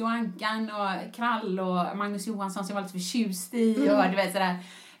 Sussi och Ankan och Krall och Magnus Johansson som jag var lite förtjust i. Och du vet sådär.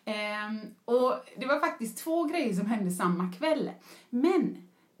 Och det var faktiskt 2 grejer som hände samma kväll. Men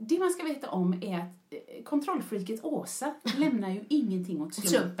det man ska veta om är att kontrollfreaket Åsa lämnar ju ingenting åt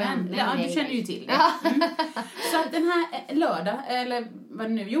slumpen. Ja, du känner ju till det. Så att den här lördag, eller vad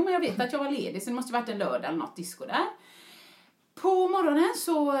det nu, jo men jag vet att jag var ledig så det måste varit en lördag eller något disco där. På morgonen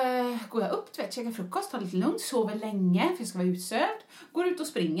så går jag upp, käkar frukost, tar lite lugnt, sover länge för jag ska vara utsövd. Går ut och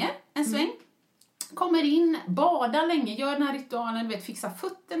springer en sväng. Kommer in, badar länge, gör den här ritualen, du vet, fixar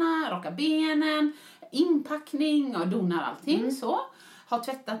fötterna, raka benen, inpackning och donar allting så. Har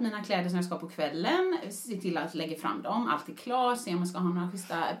tvättat mina kläder som jag ska på kvällen. Se till att lägga fram dem. Allt är klar. Se om jag ska ha några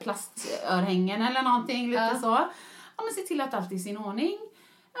schyssta plastörhängen eller någonting. Lite så. Ja, men se till att allt är i sin ordning.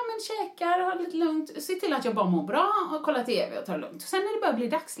 Ja, men käkar, har lite lugnt. Se till att jag bara mår bra. Och kollar tv och tar det lugnt. Sen när det börjar bli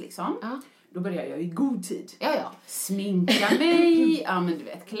dags liksom. Då börjar jag i god tid. Ja. Sminka mig. Ja, men du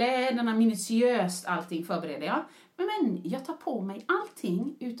vet. Kläderna, minutiöst. Allting förbereder jag. Men jag tar på mig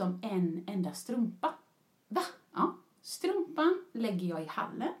allting utom en enda strumpa. Va? Ja. Strumpan lägger jag i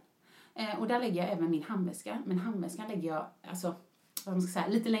hallen. Och där lägger jag även min handväska. Men handväskan lägger jag, alltså, vad man ska säga,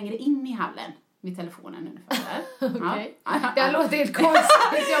 lite längre in i hallen. Vid telefonen ungefär. Okej. Det låter helt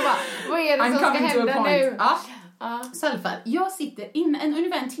konstigt. Jag bara, vad är det som ska hända nu? Så i alla fall, jag sitter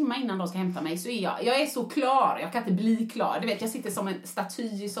ungefär en timme innan de ska hämta mig så är jag är så klar. Jag kan inte bli klar. Du vet, jag sitter som en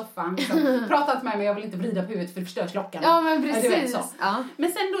staty i soffan. Liksom, pratar inte med mig, jag vill inte vrida på huvudet för det förstör klockan. Ja, men precis. Du vet, så.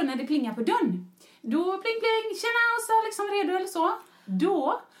 Men sen då när det plingar på dörren. Då pling pling, tjena och så liksom redo eller så.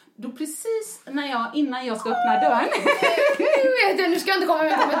 Då precis innan jag ska öppna dörren. Nu ska jag inte komma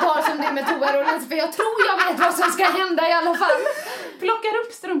med en kommentar som det med toarullen för jag tror jag vet vad som ska hända i alla fall. Plockar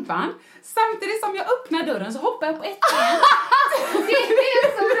upp strumpan. Samtidigt som jag öppnar dörren så hoppar jag på ett ben. Det är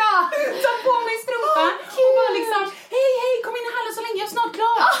så bra. Tar på mig strumpan och bara liksom, hej, kom in i hallen så länge, jag är snart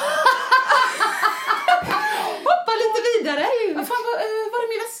klar. Hoppa lite vidare. Vad fan, var är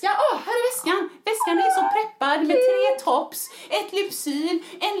min väska? Här är väskan. Väskan är så preppad med 3 tops, ett lypsyl,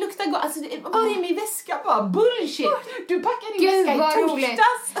 en luktar gott. Alltså, var är min väska? Bara bullshit. Du packar din väska i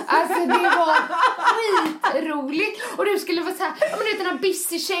torsdags. Alltså, det var skitroligt. Och du skulle vara såhär, men du vet den här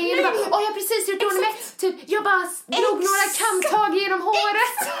busy-tjejen. Du bara, jag har precis gjort ordning med. Typ, jag bara drog några kamtag genom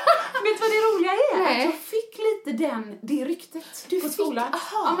håret. Vet du vad det roliga är? Att jag fick lite det ryktet på skolan.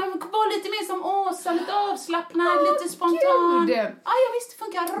 Ja, men var lite mer som Åsa, lite avslappnad, lite spontan. Ja, jag visste det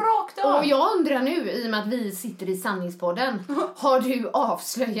funkar rakt av. Och jag undrar nu, i och med att vi sitter i Sanningspodden, har du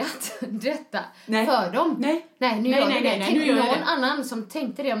avslöjat detta för dem? Nej. Nej, nu gör jag någon annan som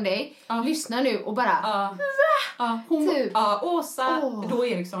tänkte det om dig. Lyssna nu och bara, Åsa då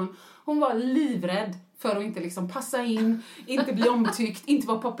Eriksson, hon var livrädd för att inte liksom passa in, inte bli omtyckt, inte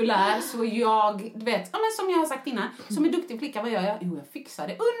vara populär. Så jag, du vet, men som jag har sagt innan, som en duktig flicka, vad gör jag? Jo, jag fixar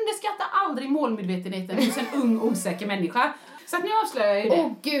det. Underskatta aldrig målmedvetenheten hos en ung, osäker människa. Så att nu avslöjar jag ju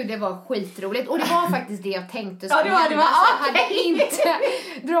det. Gud, det var skitroligt. Och det var faktiskt det jag tänkte skulle hända. Jag hade inte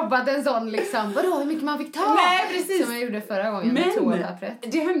droppat en sån liksom, vadå, hur mycket man fick ta? Nej, precis. Som jag gjorde förra gången med toapappret.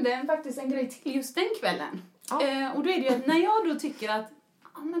 Det hände faktiskt en grej till just den kvällen. Och då är det ju att när jag då tycker att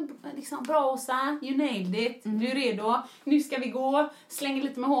men liksom, bra Åsa, you nailed it, du är redo, nu ska vi gå, slänger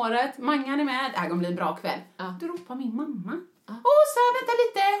lite med håret, Mangan är med, det här kommer bli en bra kväll. Då ropar min mamma, Åsa, vänta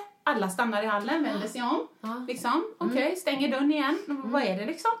lite. Alla stannar i hallen, vänder sig om, liksom, okej, stänger dörren igen, vad är det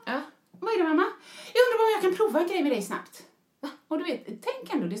liksom? Vad är det mamma? Jag undrar om jag kan prova en grej med dig snabbt. Och du vet,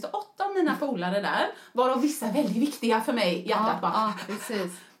 tänk ändå, det står 8 av mina polare där, varav vissa är väldigt viktiga för mig, hjärtat bara.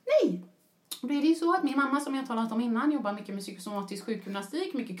 Precis. Nej. Och då är det ju så att min mamma, som jag talat om innan, jobbar mycket med psykosomatisk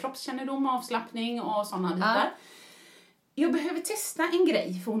sjukgymnastik, mycket kroppskännedom, avslappning och sådana bitar. Jag behöver testa en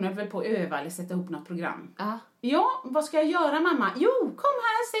grej, för hon är väl på att öva eller sätta ihop något program. Ja, vad ska jag göra mamma? Jo, kom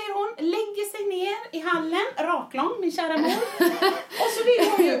här, säger hon, lägger sig ner i hallen, raklång, min kära mor. Och så vill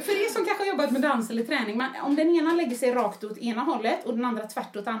hon ju, för er som kanske har jobbat med dans eller träning, men om den ena lägger sig rakt åt ena hållet och den andra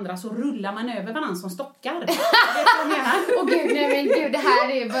tvärt åt andra, så rullar man över varandra som stockar. Vet du vad jag menar? Gud, nej men gud, det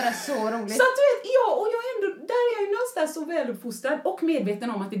här är bara så roligt. Så att du vet, och jag är ändå, där är jag ju någonstans så väluppfostrad och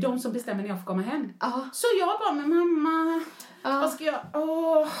medveten om att det är de som bestämmer när jag får komma hem. Så jag bara, men mamma, vad ska jag...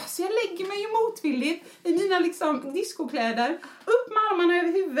 Så jag lägger mig ju motvilligt i mina liksom diskokläder, upp med armarna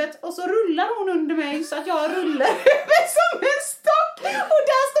över huvudet och så rullar hon under mig så att jag rullar över som en stock. Och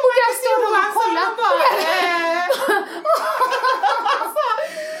där står hon och kollar och bara...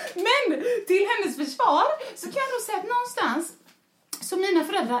 Men till hennes försvar så kan jag nog säga att någonstans så mina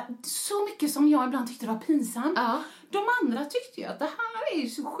föräldrar, så mycket som jag ibland tyckte det var pinsamt, de andra tyckte ju att det här är ju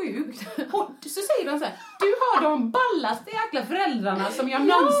så sjukt. Och så säger de så här, du har de ballaste jäkla föräldrarna som jag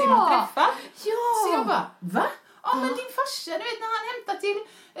någonsin har träffat. Så jag bara, va? Ja, men din farsa, du vet när han hämtar till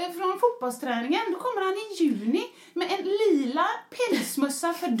från fotbollsträningen, då kommer han i juni med en lila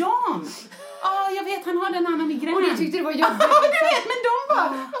pälsmössa för dam. Jag vet, han har den andra migrän. Och du tyckte det var jobbigt. Du vet, men de bara,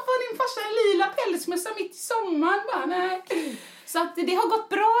 varför har din farsa en lila pälsmössa mitt i sommaren? Bara, nej. Så att det har gått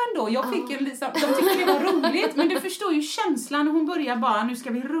bra ändå. Jag fick en liksom, de tyckte det var roligt. Men du förstår ju känslan när hon börjar bara, nu ska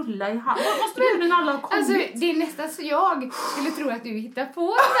vi rulla i hand. Måste du när alla har kommit? Alltså, det är nästan så jag skulle tro att du hittar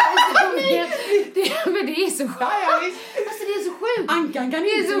på men det är så sjukt. Alltså det är så sjukt. Ankan kan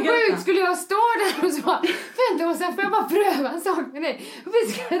det är så sjukt. Skulle jag stå där och så bara, vänta Åsa, får jag bara pröva en sak med dig? Och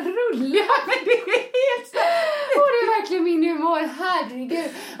vi ska rulla. Men det är helt så. Och det är verkligen min humor.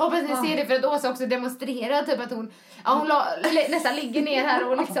 Herregud. Hoppas ni ser det, för att Åsa också demonstrerar typ att hon nästan ligger ner här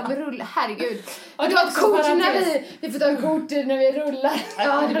och liksom rullar. Herregud. Och det var ett kort när vi får ta ett kort när vi rullar.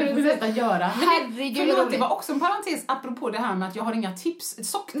 Ja, det vill vi nästan göra. Herregud. Förlåt, det var också en parentes apropå det här med att jag har inga tips.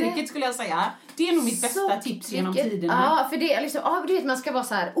 Socktricket skulle jag säga. Det är nog mitt bästa tips genom tiderna. Ja, för det är liksom, du vet, man ska vara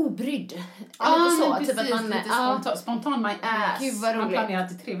så här obrydd. Ja, så, precis, typ att man lite spontan my ass. Gud vad roligt. Man planerar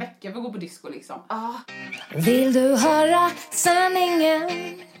till 3 veckor för att gå på disco liksom. Vill du höra sanningen?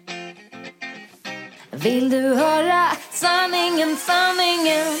 Vill du höra sanningen?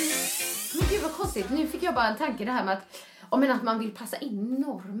 Men gud vad konstigt. Nu fick jag bara en tanke det här med att man vill passa in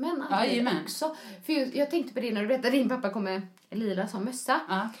normen. Också. För jag tänkte på det när du berättade att din pappa kom med lila som mössa.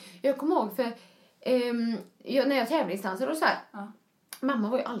 Jag kommer ihåg för när jag tävlingsdansade och så här. Mamma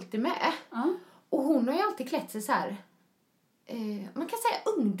var ju alltid med. Och hon har ju alltid klätt sig så här. Man kan säga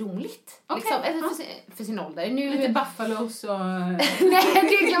ungdomligt. Liksom, eller för sin ålder. Lite buffalos och... Nej,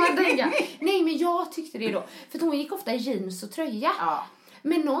 det kan man tänka. Nej, men jag tyckte det då. För hon gick ofta i jeans och tröja.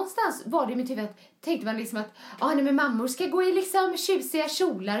 Men någonstans var det i mitt huvud att tänkte man liksom att nej, men mammor ska gå i liksom tjusiga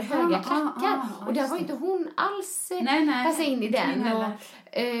kjolar, höga klackar. Och där var inte hon alls passa in i den.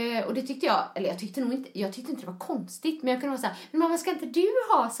 Och det tyckte jag, eller jag tyckte inte det var konstigt, men jag kunde vara så här, men mamma, ska inte du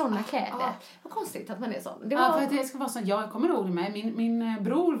ha såna kläder? Vad konstigt att man är sån. Det var... för att det ska vara så, jag kommer ihåg med min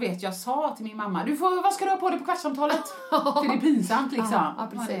bror vet, jag sa till min mamma, vad ska du ha på dig på kvartssamtalet? För det är pinsamt liksom. Ja,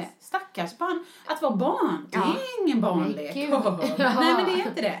 precis. Stackars barn, att vara barn, det är ingen barnlek. Nej, men det är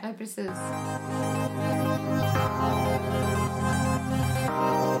inte det. Ja, precis.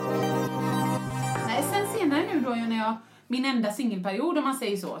 Nej, sen senare nu då när jag min enda singelperiod om man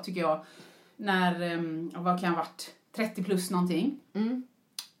säger så tycker jag när vad kan jag ha varit 30 plus någonting.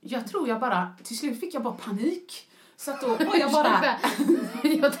 Jag tror jag bara till slut fick jag bara panik. Så att då var jag bara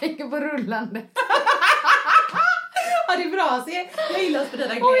jag tänker på rullande. Ja, det är bra. Jag gillar att sprida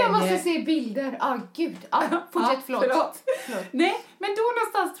grejer. Jag måste se bilder. Gud. Fortsätt, förlåt. Nej, men då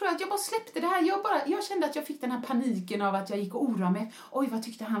någonstans tror jag att jag bara släppte det här. Jag kände att jag fick den här paniken av att jag gick och oroade mig. Oj, vad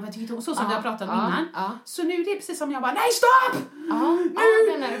tyckte han? Vad tyckte hon? Så som vi har pratat innan. Så nu är det precis som jag bara, nej, stopp!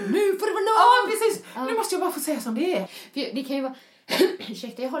 Nu får det vara nog! Ja, precis. Nu måste jag bara få säga som det är. För det kan ju vara...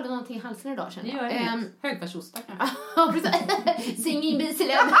 Ursäkta, jag håller någonting i halsen idag, känner jag. Det gör det. Högfärsosta kanske. Ja, precis. Sing in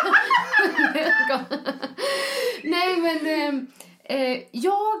biseled. Nej, men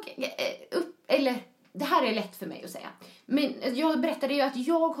det här är lätt för mig att säga. Men jag berättade ju att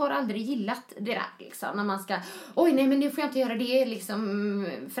jag har aldrig gillat det där liksom, när man ska, nej men nu får jag inte göra det liksom,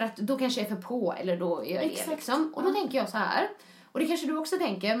 för att då kanske jag är för på, eller då gör jag det liksom. Och då tänker jag så här, och det kanske du också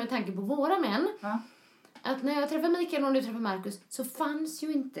tänker med tanke på våra män. Att när jag träffar Mikael och du träffar Marcus så fanns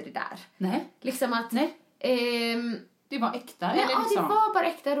ju inte det där. Nej. Liksom att... Nej. Det var äkta? Nej, eller liksom? Det var bara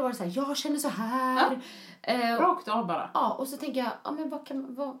äkta. Då var det så här, jag känner så här. Rakt av bara. Ja, och så tänker jag, men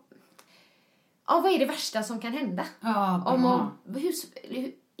vad är det värsta som kan hända?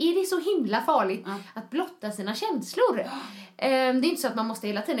 Är det så himla farligt att blotta sina känslor? Det är inte så att man måste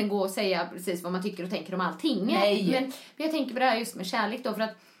hela tiden gå och säga precis vad man tycker och tänker om allting. Nej. Men jag tänker på det här just med kärlek då, för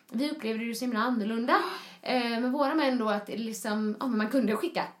att vi upplevde det så himla annorlunda. Med våra män då att liksom, man kunde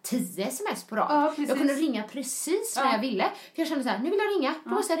skicka 10 sms på rad. Jag kunde ringa precis när jag ville. För jag kände så här, nu vill jag ringa, då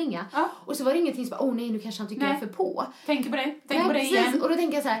måste jag ringa. Och så var det ingenting som bara, nej, nu kanske han tycker jag är för på. Tänk på det igen. Och då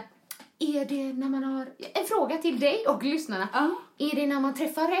tänker jag så här, är det när man har... En fråga till dig och lyssnarna. Är det när man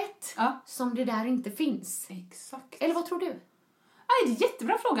träffar rätt som det där inte finns? Exakt. Eller vad tror du? Det är en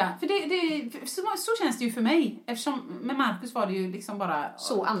jättebra fråga. För så känns det ju för mig. Eftersom med Marcus var det ju liksom bara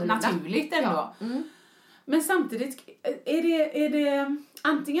så naturligt ändå. Ja. Men samtidigt är det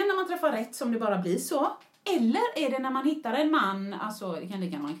antingen när man träffar rätt som det bara blir så. Eller är det när man hittar en man, alltså det kan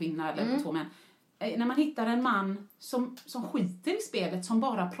lika vara en kvinna eller 2 män. När man hittar en man som skiter i spelet, som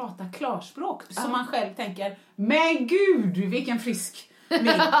bara pratar klarspråk. Som man själv tänker, men gud vilken frisk.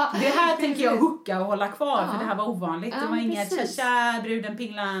 Det här tänker jag hucka och hålla kvar, för det här var ovanligt. Det var inget tja, bruden,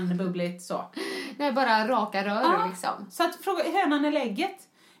 pinglan, bubbligt så. Nej, bara raka rör liksom. Så att fråga, hönan eller ägget.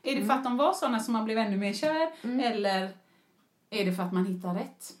 Är det för att de var sådana som man blev ännu mer kär? Eller är det för att man hittar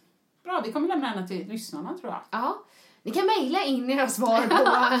rätt? Bra, vi kommer lämna henne till lyssnarna tror jag. Ja, ni kan mejla in era svar på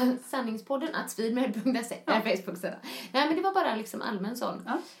sanningspodden@svidmed.se eller Facebook-sidan. Nej, men det var bara liksom allmän sån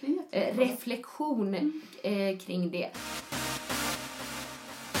reflektion kring det.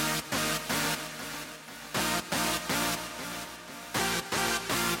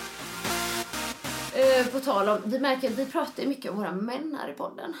 På tal om, vi märker att vi pratar mycket om våra män här i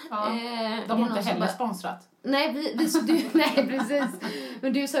podden. Ja, de har inte heller sponsrat. Nej, nej, precis.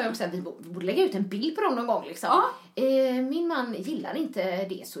 Men du sa ju också att vi borde lägga ut en bild på dem någon gång liksom. Min man gillar inte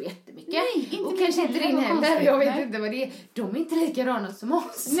det så jättemycket. Nej, inte och kanske inte din heller. Jag vet inte vad det är. De är inte likadana som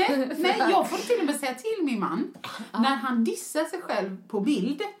oss. Nej, jag får till och med säga till min man. När han dissar sig själv på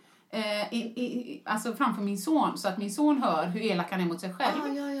bild. Alltså framför min son, så att min son hör hur elak han är mot sig själv.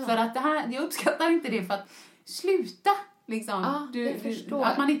 För att det här, jag uppskattar inte det, för att sluta liksom,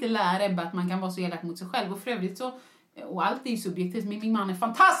 att man inte lär Ebba att man kan vara så elak mot sig själv. Och för övrigt så, och allt är ju subjektivt, men min man är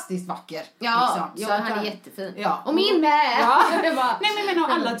fantastiskt vacker. Så han är jättefin. Och min med. Nej men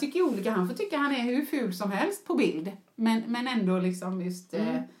alla tycker olika. Han får tycka han är hur ful som helst på bild. Men ändå liksom just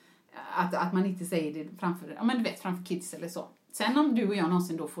att man inte säger det framför kids eller så. Sen om du och jag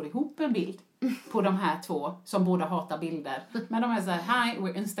någonsin då får ihop en bild på de här 2 som båda hatar bilder. Men de är så här, hi,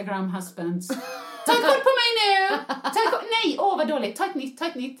 we're Instagram husbands. Ta ett kort på mig nu! Nej, vad dåligt. Ta ett nytt. Ta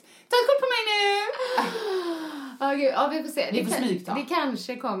ett kort på mig nu! Vi får se. Det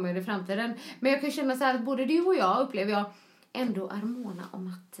kanske kommer i framtiden. Men jag kan känna så här att både du och jag upplever jag ändå är måna om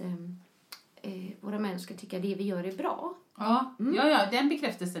att våra män ska tycka det vi gör är bra. Ja, den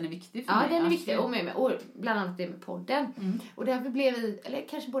bekräftelsen är viktig för mig. Ja, den är viktig. Och bland annat det med podden. Och därför blev vi, eller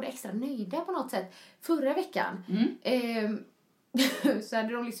kanske både extra nöjda på något sätt, förra veckan. Så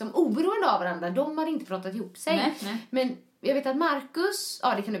hade de liksom oberoende av varandra. De hade inte pratat ihop sig. Nej. Men jag vet att Marcus,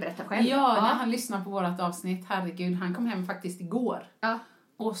 det kan du berätta själv. Ja, när han lyssnade på vårt avsnitt, herregud, han kom hem faktiskt igår.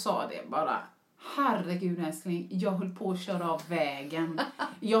 Och sa det bara, herregud älskling, jag höll på att köra av vägen.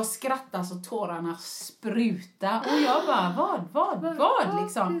 Jag skrattade så tårarna spruta. Och jag bara, vad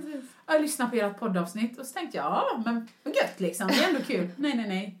liksom. Jag lyssnade på ert poddavsnitt och så tänkte jag, men gött liksom, det är ändå kul.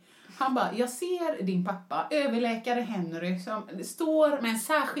 Nej. Han bara, jag ser din pappa, överläkare Henry, som står med en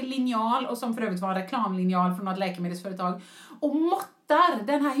särskild linjal, och som för övrigt var en reklamlinjal från något läkemedelsföretag, och måttar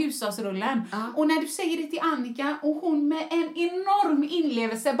den här hushållsrullen. Och när du säger det till Annika, och hon med en enorm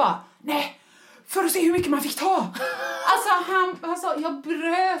inlevelse bara, nej, för att se hur mycket man fick ta. Alltså han sa, jag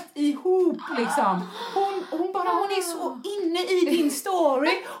bröt ihop liksom. Hon är så inne i din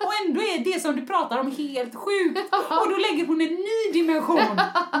story, och ändå är det som du pratar om helt sjukt. Och då lägger hon en ny dimension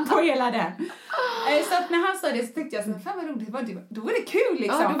på hela den. Så att när han sa det så tyckte jag, fan vad roligt, då var det kul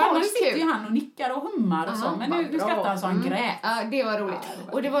liksom. Annars sitter ju han och nickar och hummar och så. Men nu skrattar han så han grät. Ja, det var roligt.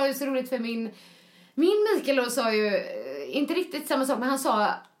 Och det var ju så roligt för min Mikael sa ju inte riktigt samma sak, men han sa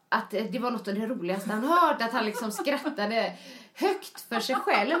att det var något av det roligaste han hört, att han liksom skrattade högt för sig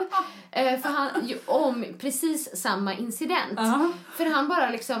själv om precis samma incident. För han bara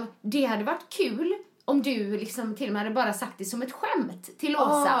liksom, det hade varit kul om du liksom till och med hade bara sagt det som ett skämt till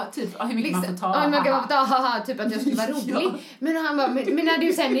Åsa. Typ, hur mycket man får ta. Typ att jag skulle vara rolig. Men han bara, men när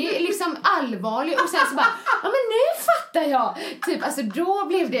du sen är liksom allvarlig och sen så bara, ja men nu fattar jag. Typ, alltså då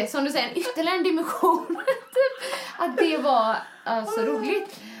blev det, som du säger, ytterligare en dimension. Typ, att det var så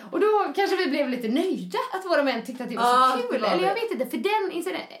roligt. Och då kanske vi blev lite nöjda att våra män tyckte att det var så kul. Eller jag vet inte, för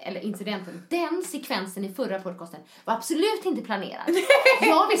den sekvensen i förra podcasten var absolut inte planerad.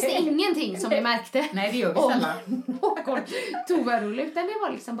 Jag visste ingenting som vi märkte. Nej, det gör vi sällan. Någon tog var roligt, utan det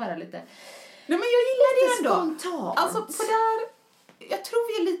var liksom bara lite... Nej, men jag gillar det ändå. Spontant. Alltså på där... Jag tror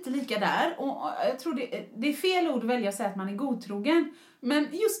vi är lite lika där. Och jag tror det är fel ord att välja att säga att man är godtrogen. Men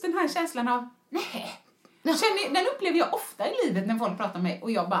just den här känslan av... Nej. Den upplever jag ofta i livet när folk pratar med mig.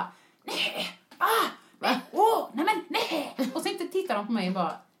 Och jag bara, nej. Och så inte tittar de på mig och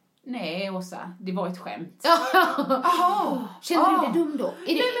bara, nej Åsa, det var ett skämt. Känner du dig dum då?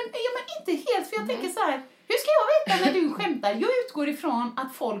 Nej, men jag tänker så här, hur ska jag veta när du skämtar? Jag utgår ifrån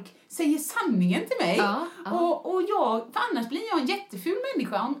att folk säger sanningen till mig. Och jag, för annars blir jag en jätteful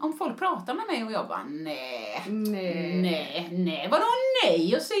människa om folk pratar med mig och jag bara, nej, vadå nej?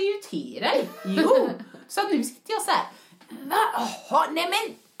 Jag säger ju till dig. Jo, så nu sitter jag så här, nej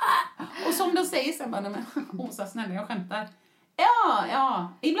men, och som de säger sen bara, men Åsa, snälla, jag skämtar.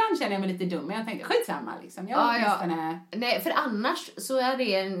 Ja, ibland känner jag mig lite dum, men jag tänkte skitsamma liksom. Nej, för annars så är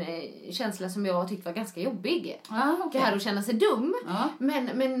det en känsla som jag tyckte var ganska jobbig. Okay. Det här att känna sig dum.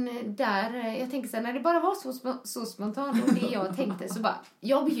 Men där, jag tänker så här, när det bara var så spontant och det jag tänkte så bara,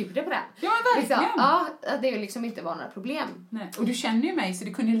 jag bjuder på det. Ja, verkligen. Liksom, det liksom inte var några problem. Nej. Och du känner ju mig så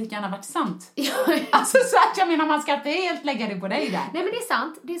det kunde ju lika gärna varit sant. Alltså så att jag menar, man ska inte helt lägga det på dig där. Nej, men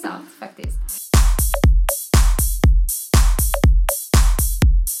det är sant faktiskt.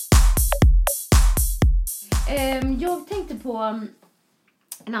 Jag tänkte på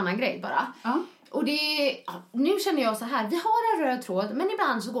en annan grej bara. Och nu känner jag så här, vi har en röd tråd, men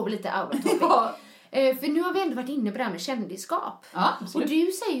ibland så går vi lite out of topic. För nu har vi ändå varit inne på det här med kändisskap. Och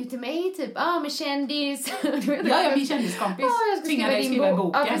du säger ju till mig typ, med kändis. Jag blir kändiskompis. Jag ska skriva din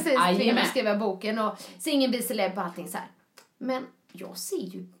bok. Ja, precis. Jag skriva boken och så ingen blir celeb på allting så här. Men jag ser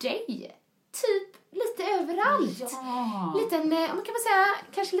ju dig typ lite överallt. Liten, man kan väl säga,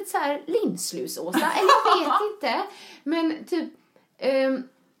 kanske lite så här linslus-Åsa. Eller jag vet inte. Men typ,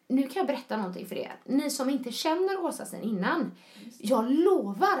 nu kan jag berätta någonting för er. Ni som inte känner Åsa sen innan. Jag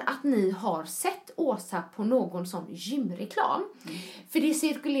lovar att ni har sett Åsa på någon sån gymreklam. För det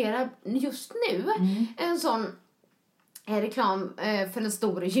cirkulerar just nu en sån reklam för en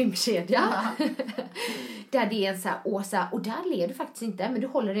stor gymkedja. Där det är en så här Åsa, och där ler du faktiskt inte, men du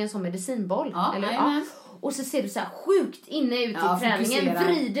håller i en sån medicinboll. Och så ser du så här sjukt inne ut i träningen,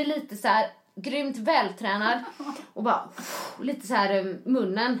 vrider lite så här, grymt vältränad och bara lite så här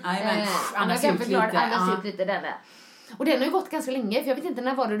munnen. Andas ut lite den där. Och den har ju gått ganska länge, för jag vet inte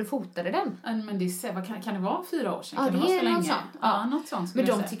när var det du fotade den. Men det kan det vara 4 år sedan? Ja, kan det vara är så länge? något sånt. Men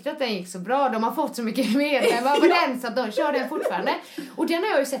de tyckte att den gick så bra. De har fått så mycket medlemmar på den så att de kör den fortfarande. Och den har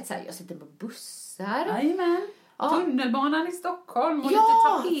jag ju sett så här, jag sitter på bussar. Jajamän. Tunnelbanan i Stockholm och lite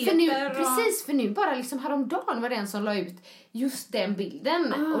tapeter. För nu bara liksom häromdagen var det en som la ut just den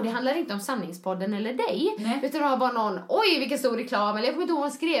bilden. Och det handlar inte om Sanningspodden eller dig. Utan det var bara någon, oj vilken stor reklam. Eller jag kommer inte ihåg vad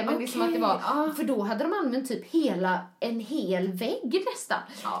han skrev. Men liksom att det var, för då hade de använt typ en hel vägg nästan.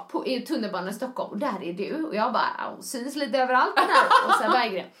 I tunnelbanan i Stockholm. Och där är du. Och jag bara, syns lite överallt den här. Och så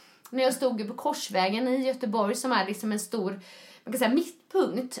vägren. När jag stod på Korsvägen i Göteborg som är liksom en stor, man kan säga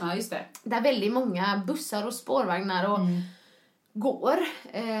mittpunkt. Ja, just det. Där väldigt många bussar och spårvagnar och går.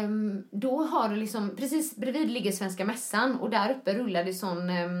 Då har du liksom, precis bredvid ligger Svenska Mässan och där uppe rullar det sån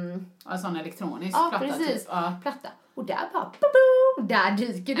elektronisk platta. Precis, typ. Platta. Och där bara, där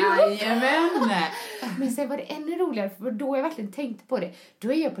dyker du upp. Jajamän. Men sen var det ännu roligare, för då jag verkligen tänkte på det.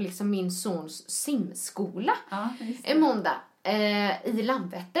 Då är jag på liksom min sons simskola. En måndag. I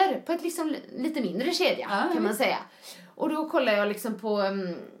Landvetter på ett liksom lite mindre kedja kan man säga. Och då kollar jag liksom på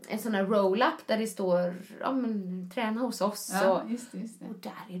en sån här roll-up där det står träna hos oss. Just det. Och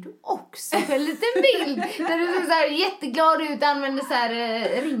där är du också på en liten bild där du ser så här jätteglad ut, använder så här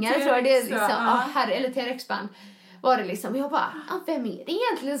ringar tror jag det är liksom, eller TRX-band. Var det liksom, jag bara, vem är det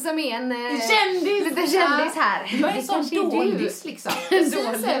egentligen som är en kändis? Lite kändis här. Jag är en sån doldis liksom.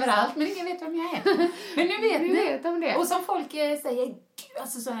 Doldis överallt, men ingen vet vem jag är. Men nu vet ni. Vet om det. Och som folk säger, gud,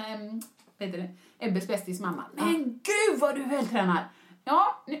 alltså så här, vet du det? Ebbes bästis mamma. Men gud vad du vältränar.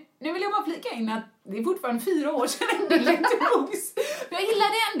 Ja, nu vill jag bara flika in att det är fortfarande 4 år sedan en bild togs. Jag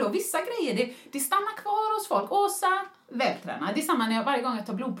gillar det ändå. Vissa grejer, det stannar kvar hos folk. Åsa vältränar. Det är samma när varje gång jag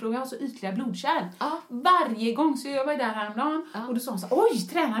tar blodprov. Jag har så ytliga blodkärl. Varje gång, så jag var där häromdagen. Och då sa hon så, oj,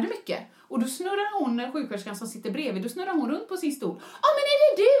 tränar du mycket? Och då snurrar hon, sjuksköterskan som sitter bredvid, då snurrar hon runt på sin stol. Men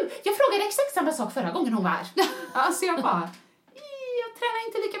är det du? Jag frågade exakt samma sak förra gången hon var här. Alltså jag bara, jag tränar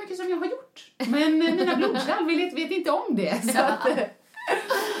inte lika mycket som jag har gjort. Men mina blodkärl vet inte om det. Så att,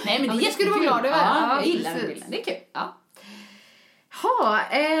 nej, men det skulle du vara glad över. Ja, jag gillar den bilden. Det är kul.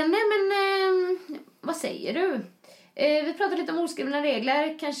 Vad säger du? Vi pratar lite om oskrivna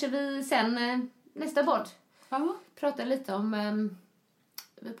regler. Kanske vi sen nästa podd pratar lite om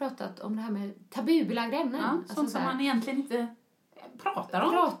vi har pratat om det här med tabubelagda ämnen. Sånt som man egentligen inte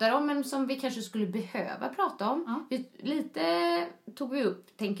pratar om, men som vi kanske skulle behöva prata om. Lite tog vi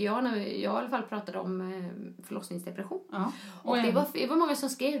upp, tänker jag, när jag i alla fall pratade om förlossningsdepression. Och det var många som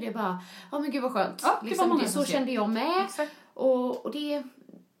skrev det bara, men gud vad skönt. Liksom, så kände jag med. Exakt. Och det,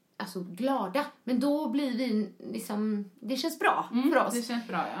 alltså glada. Men då blir vi liksom, det känns bra för oss. Det känns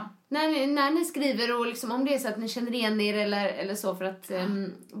bra, ja. När ni skriver och liksom, om det är så att ni känner igen er eller så, för att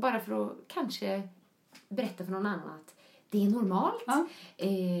bara för att kanske berätta för någon annan att det är normalt. Ja.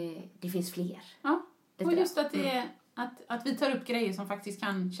 Det finns fler. Ja. Och just att det är att vi tar upp grejer som faktiskt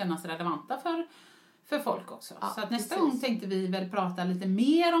kan kännas relevanta för folk också. Ja, så att nästa gång tänkte vi väl prata lite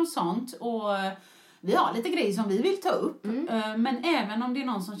mer om sånt. Och vi har lite grejer som vi vill ta upp. Men även om det är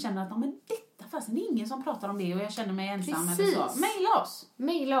någon som känner att men detta, fast det är ingen som pratar om det och jag känner mig ensam eller så.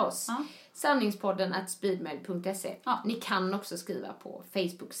 Maila oss. Ja. Sanningspodden@speedmail.se. Ja. Ni kan också skriva på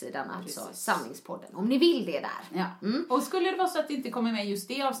Facebook-sidan, alltså Sanningspodden, om ni vill det där. Ja. Och skulle det vara så att det inte kommer med just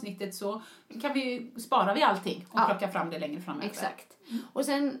det avsnittet, så kan spara vi allting och plocka fram det längre fram. Exakt. Och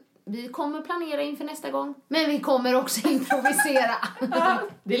sen, vi kommer planera inför nästa gång, men vi kommer också improvisera.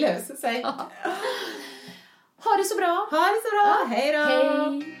 Det löser sig. Ja. Ha det så bra. Ja. Hej då.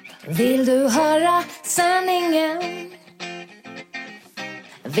 Hej. Vill du höra sanningen?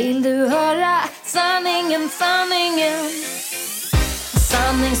 Vill du höra sanningen?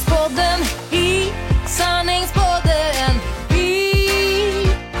 Sanningspodden i Sanningspodden i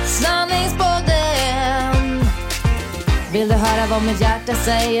Sanningspodden. Vill du höra vad mitt hjärta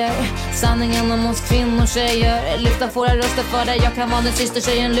säger? Sanningen om oss kvinnor, tjejer. Lyfta våra röster för dig. Jag kan vara den sista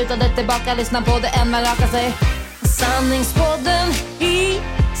tjejen, lutade tillbaka. Lyssna på det än man rakar sig. Sanningspodden i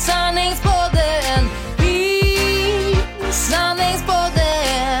Sanningspodden i Sanningspodden.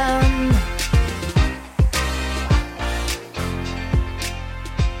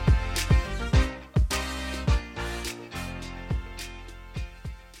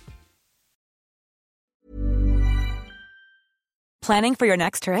 Planning for your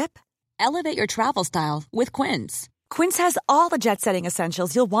next trip? Elevate your travel style with Quince. Quince has all the jet-setting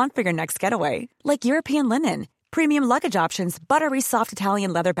essentials you'll want for your next getaway, like European linen, premium luggage options, buttery soft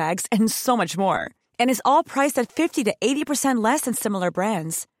Italian leather bags, and so much more. And is all priced at 50 to 80% less than similar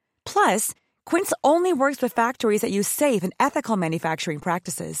brands. Plus, Quince only works with factories that use safe and ethical manufacturing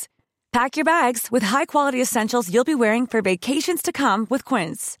practices. Pack your bags with high-quality essentials you'll be wearing for vacations to come with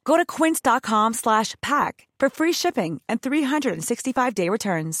Quince. Go to quince.com/pack for free shipping and 365-day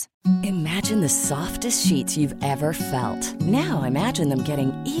returns. Imagine the softest sheets you've ever felt. Now imagine them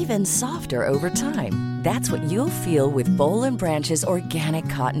getting even softer over time. That's what you'll feel with Boll & Branch's organic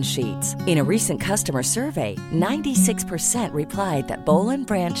cotton sheets. In a recent customer survey, 96% replied that Boll &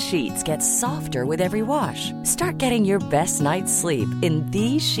 Branch sheets get softer with every wash. Start getting your best night's sleep in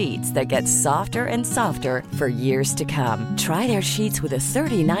these sheets that get softer and softer for years to come. Try their sheets with a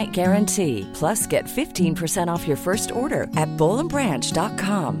 30-night guarantee. Plus, get 15% off your first order at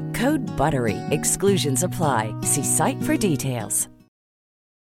bollandbranch.com. Code BUTTERY. Exclusions apply. See site for details.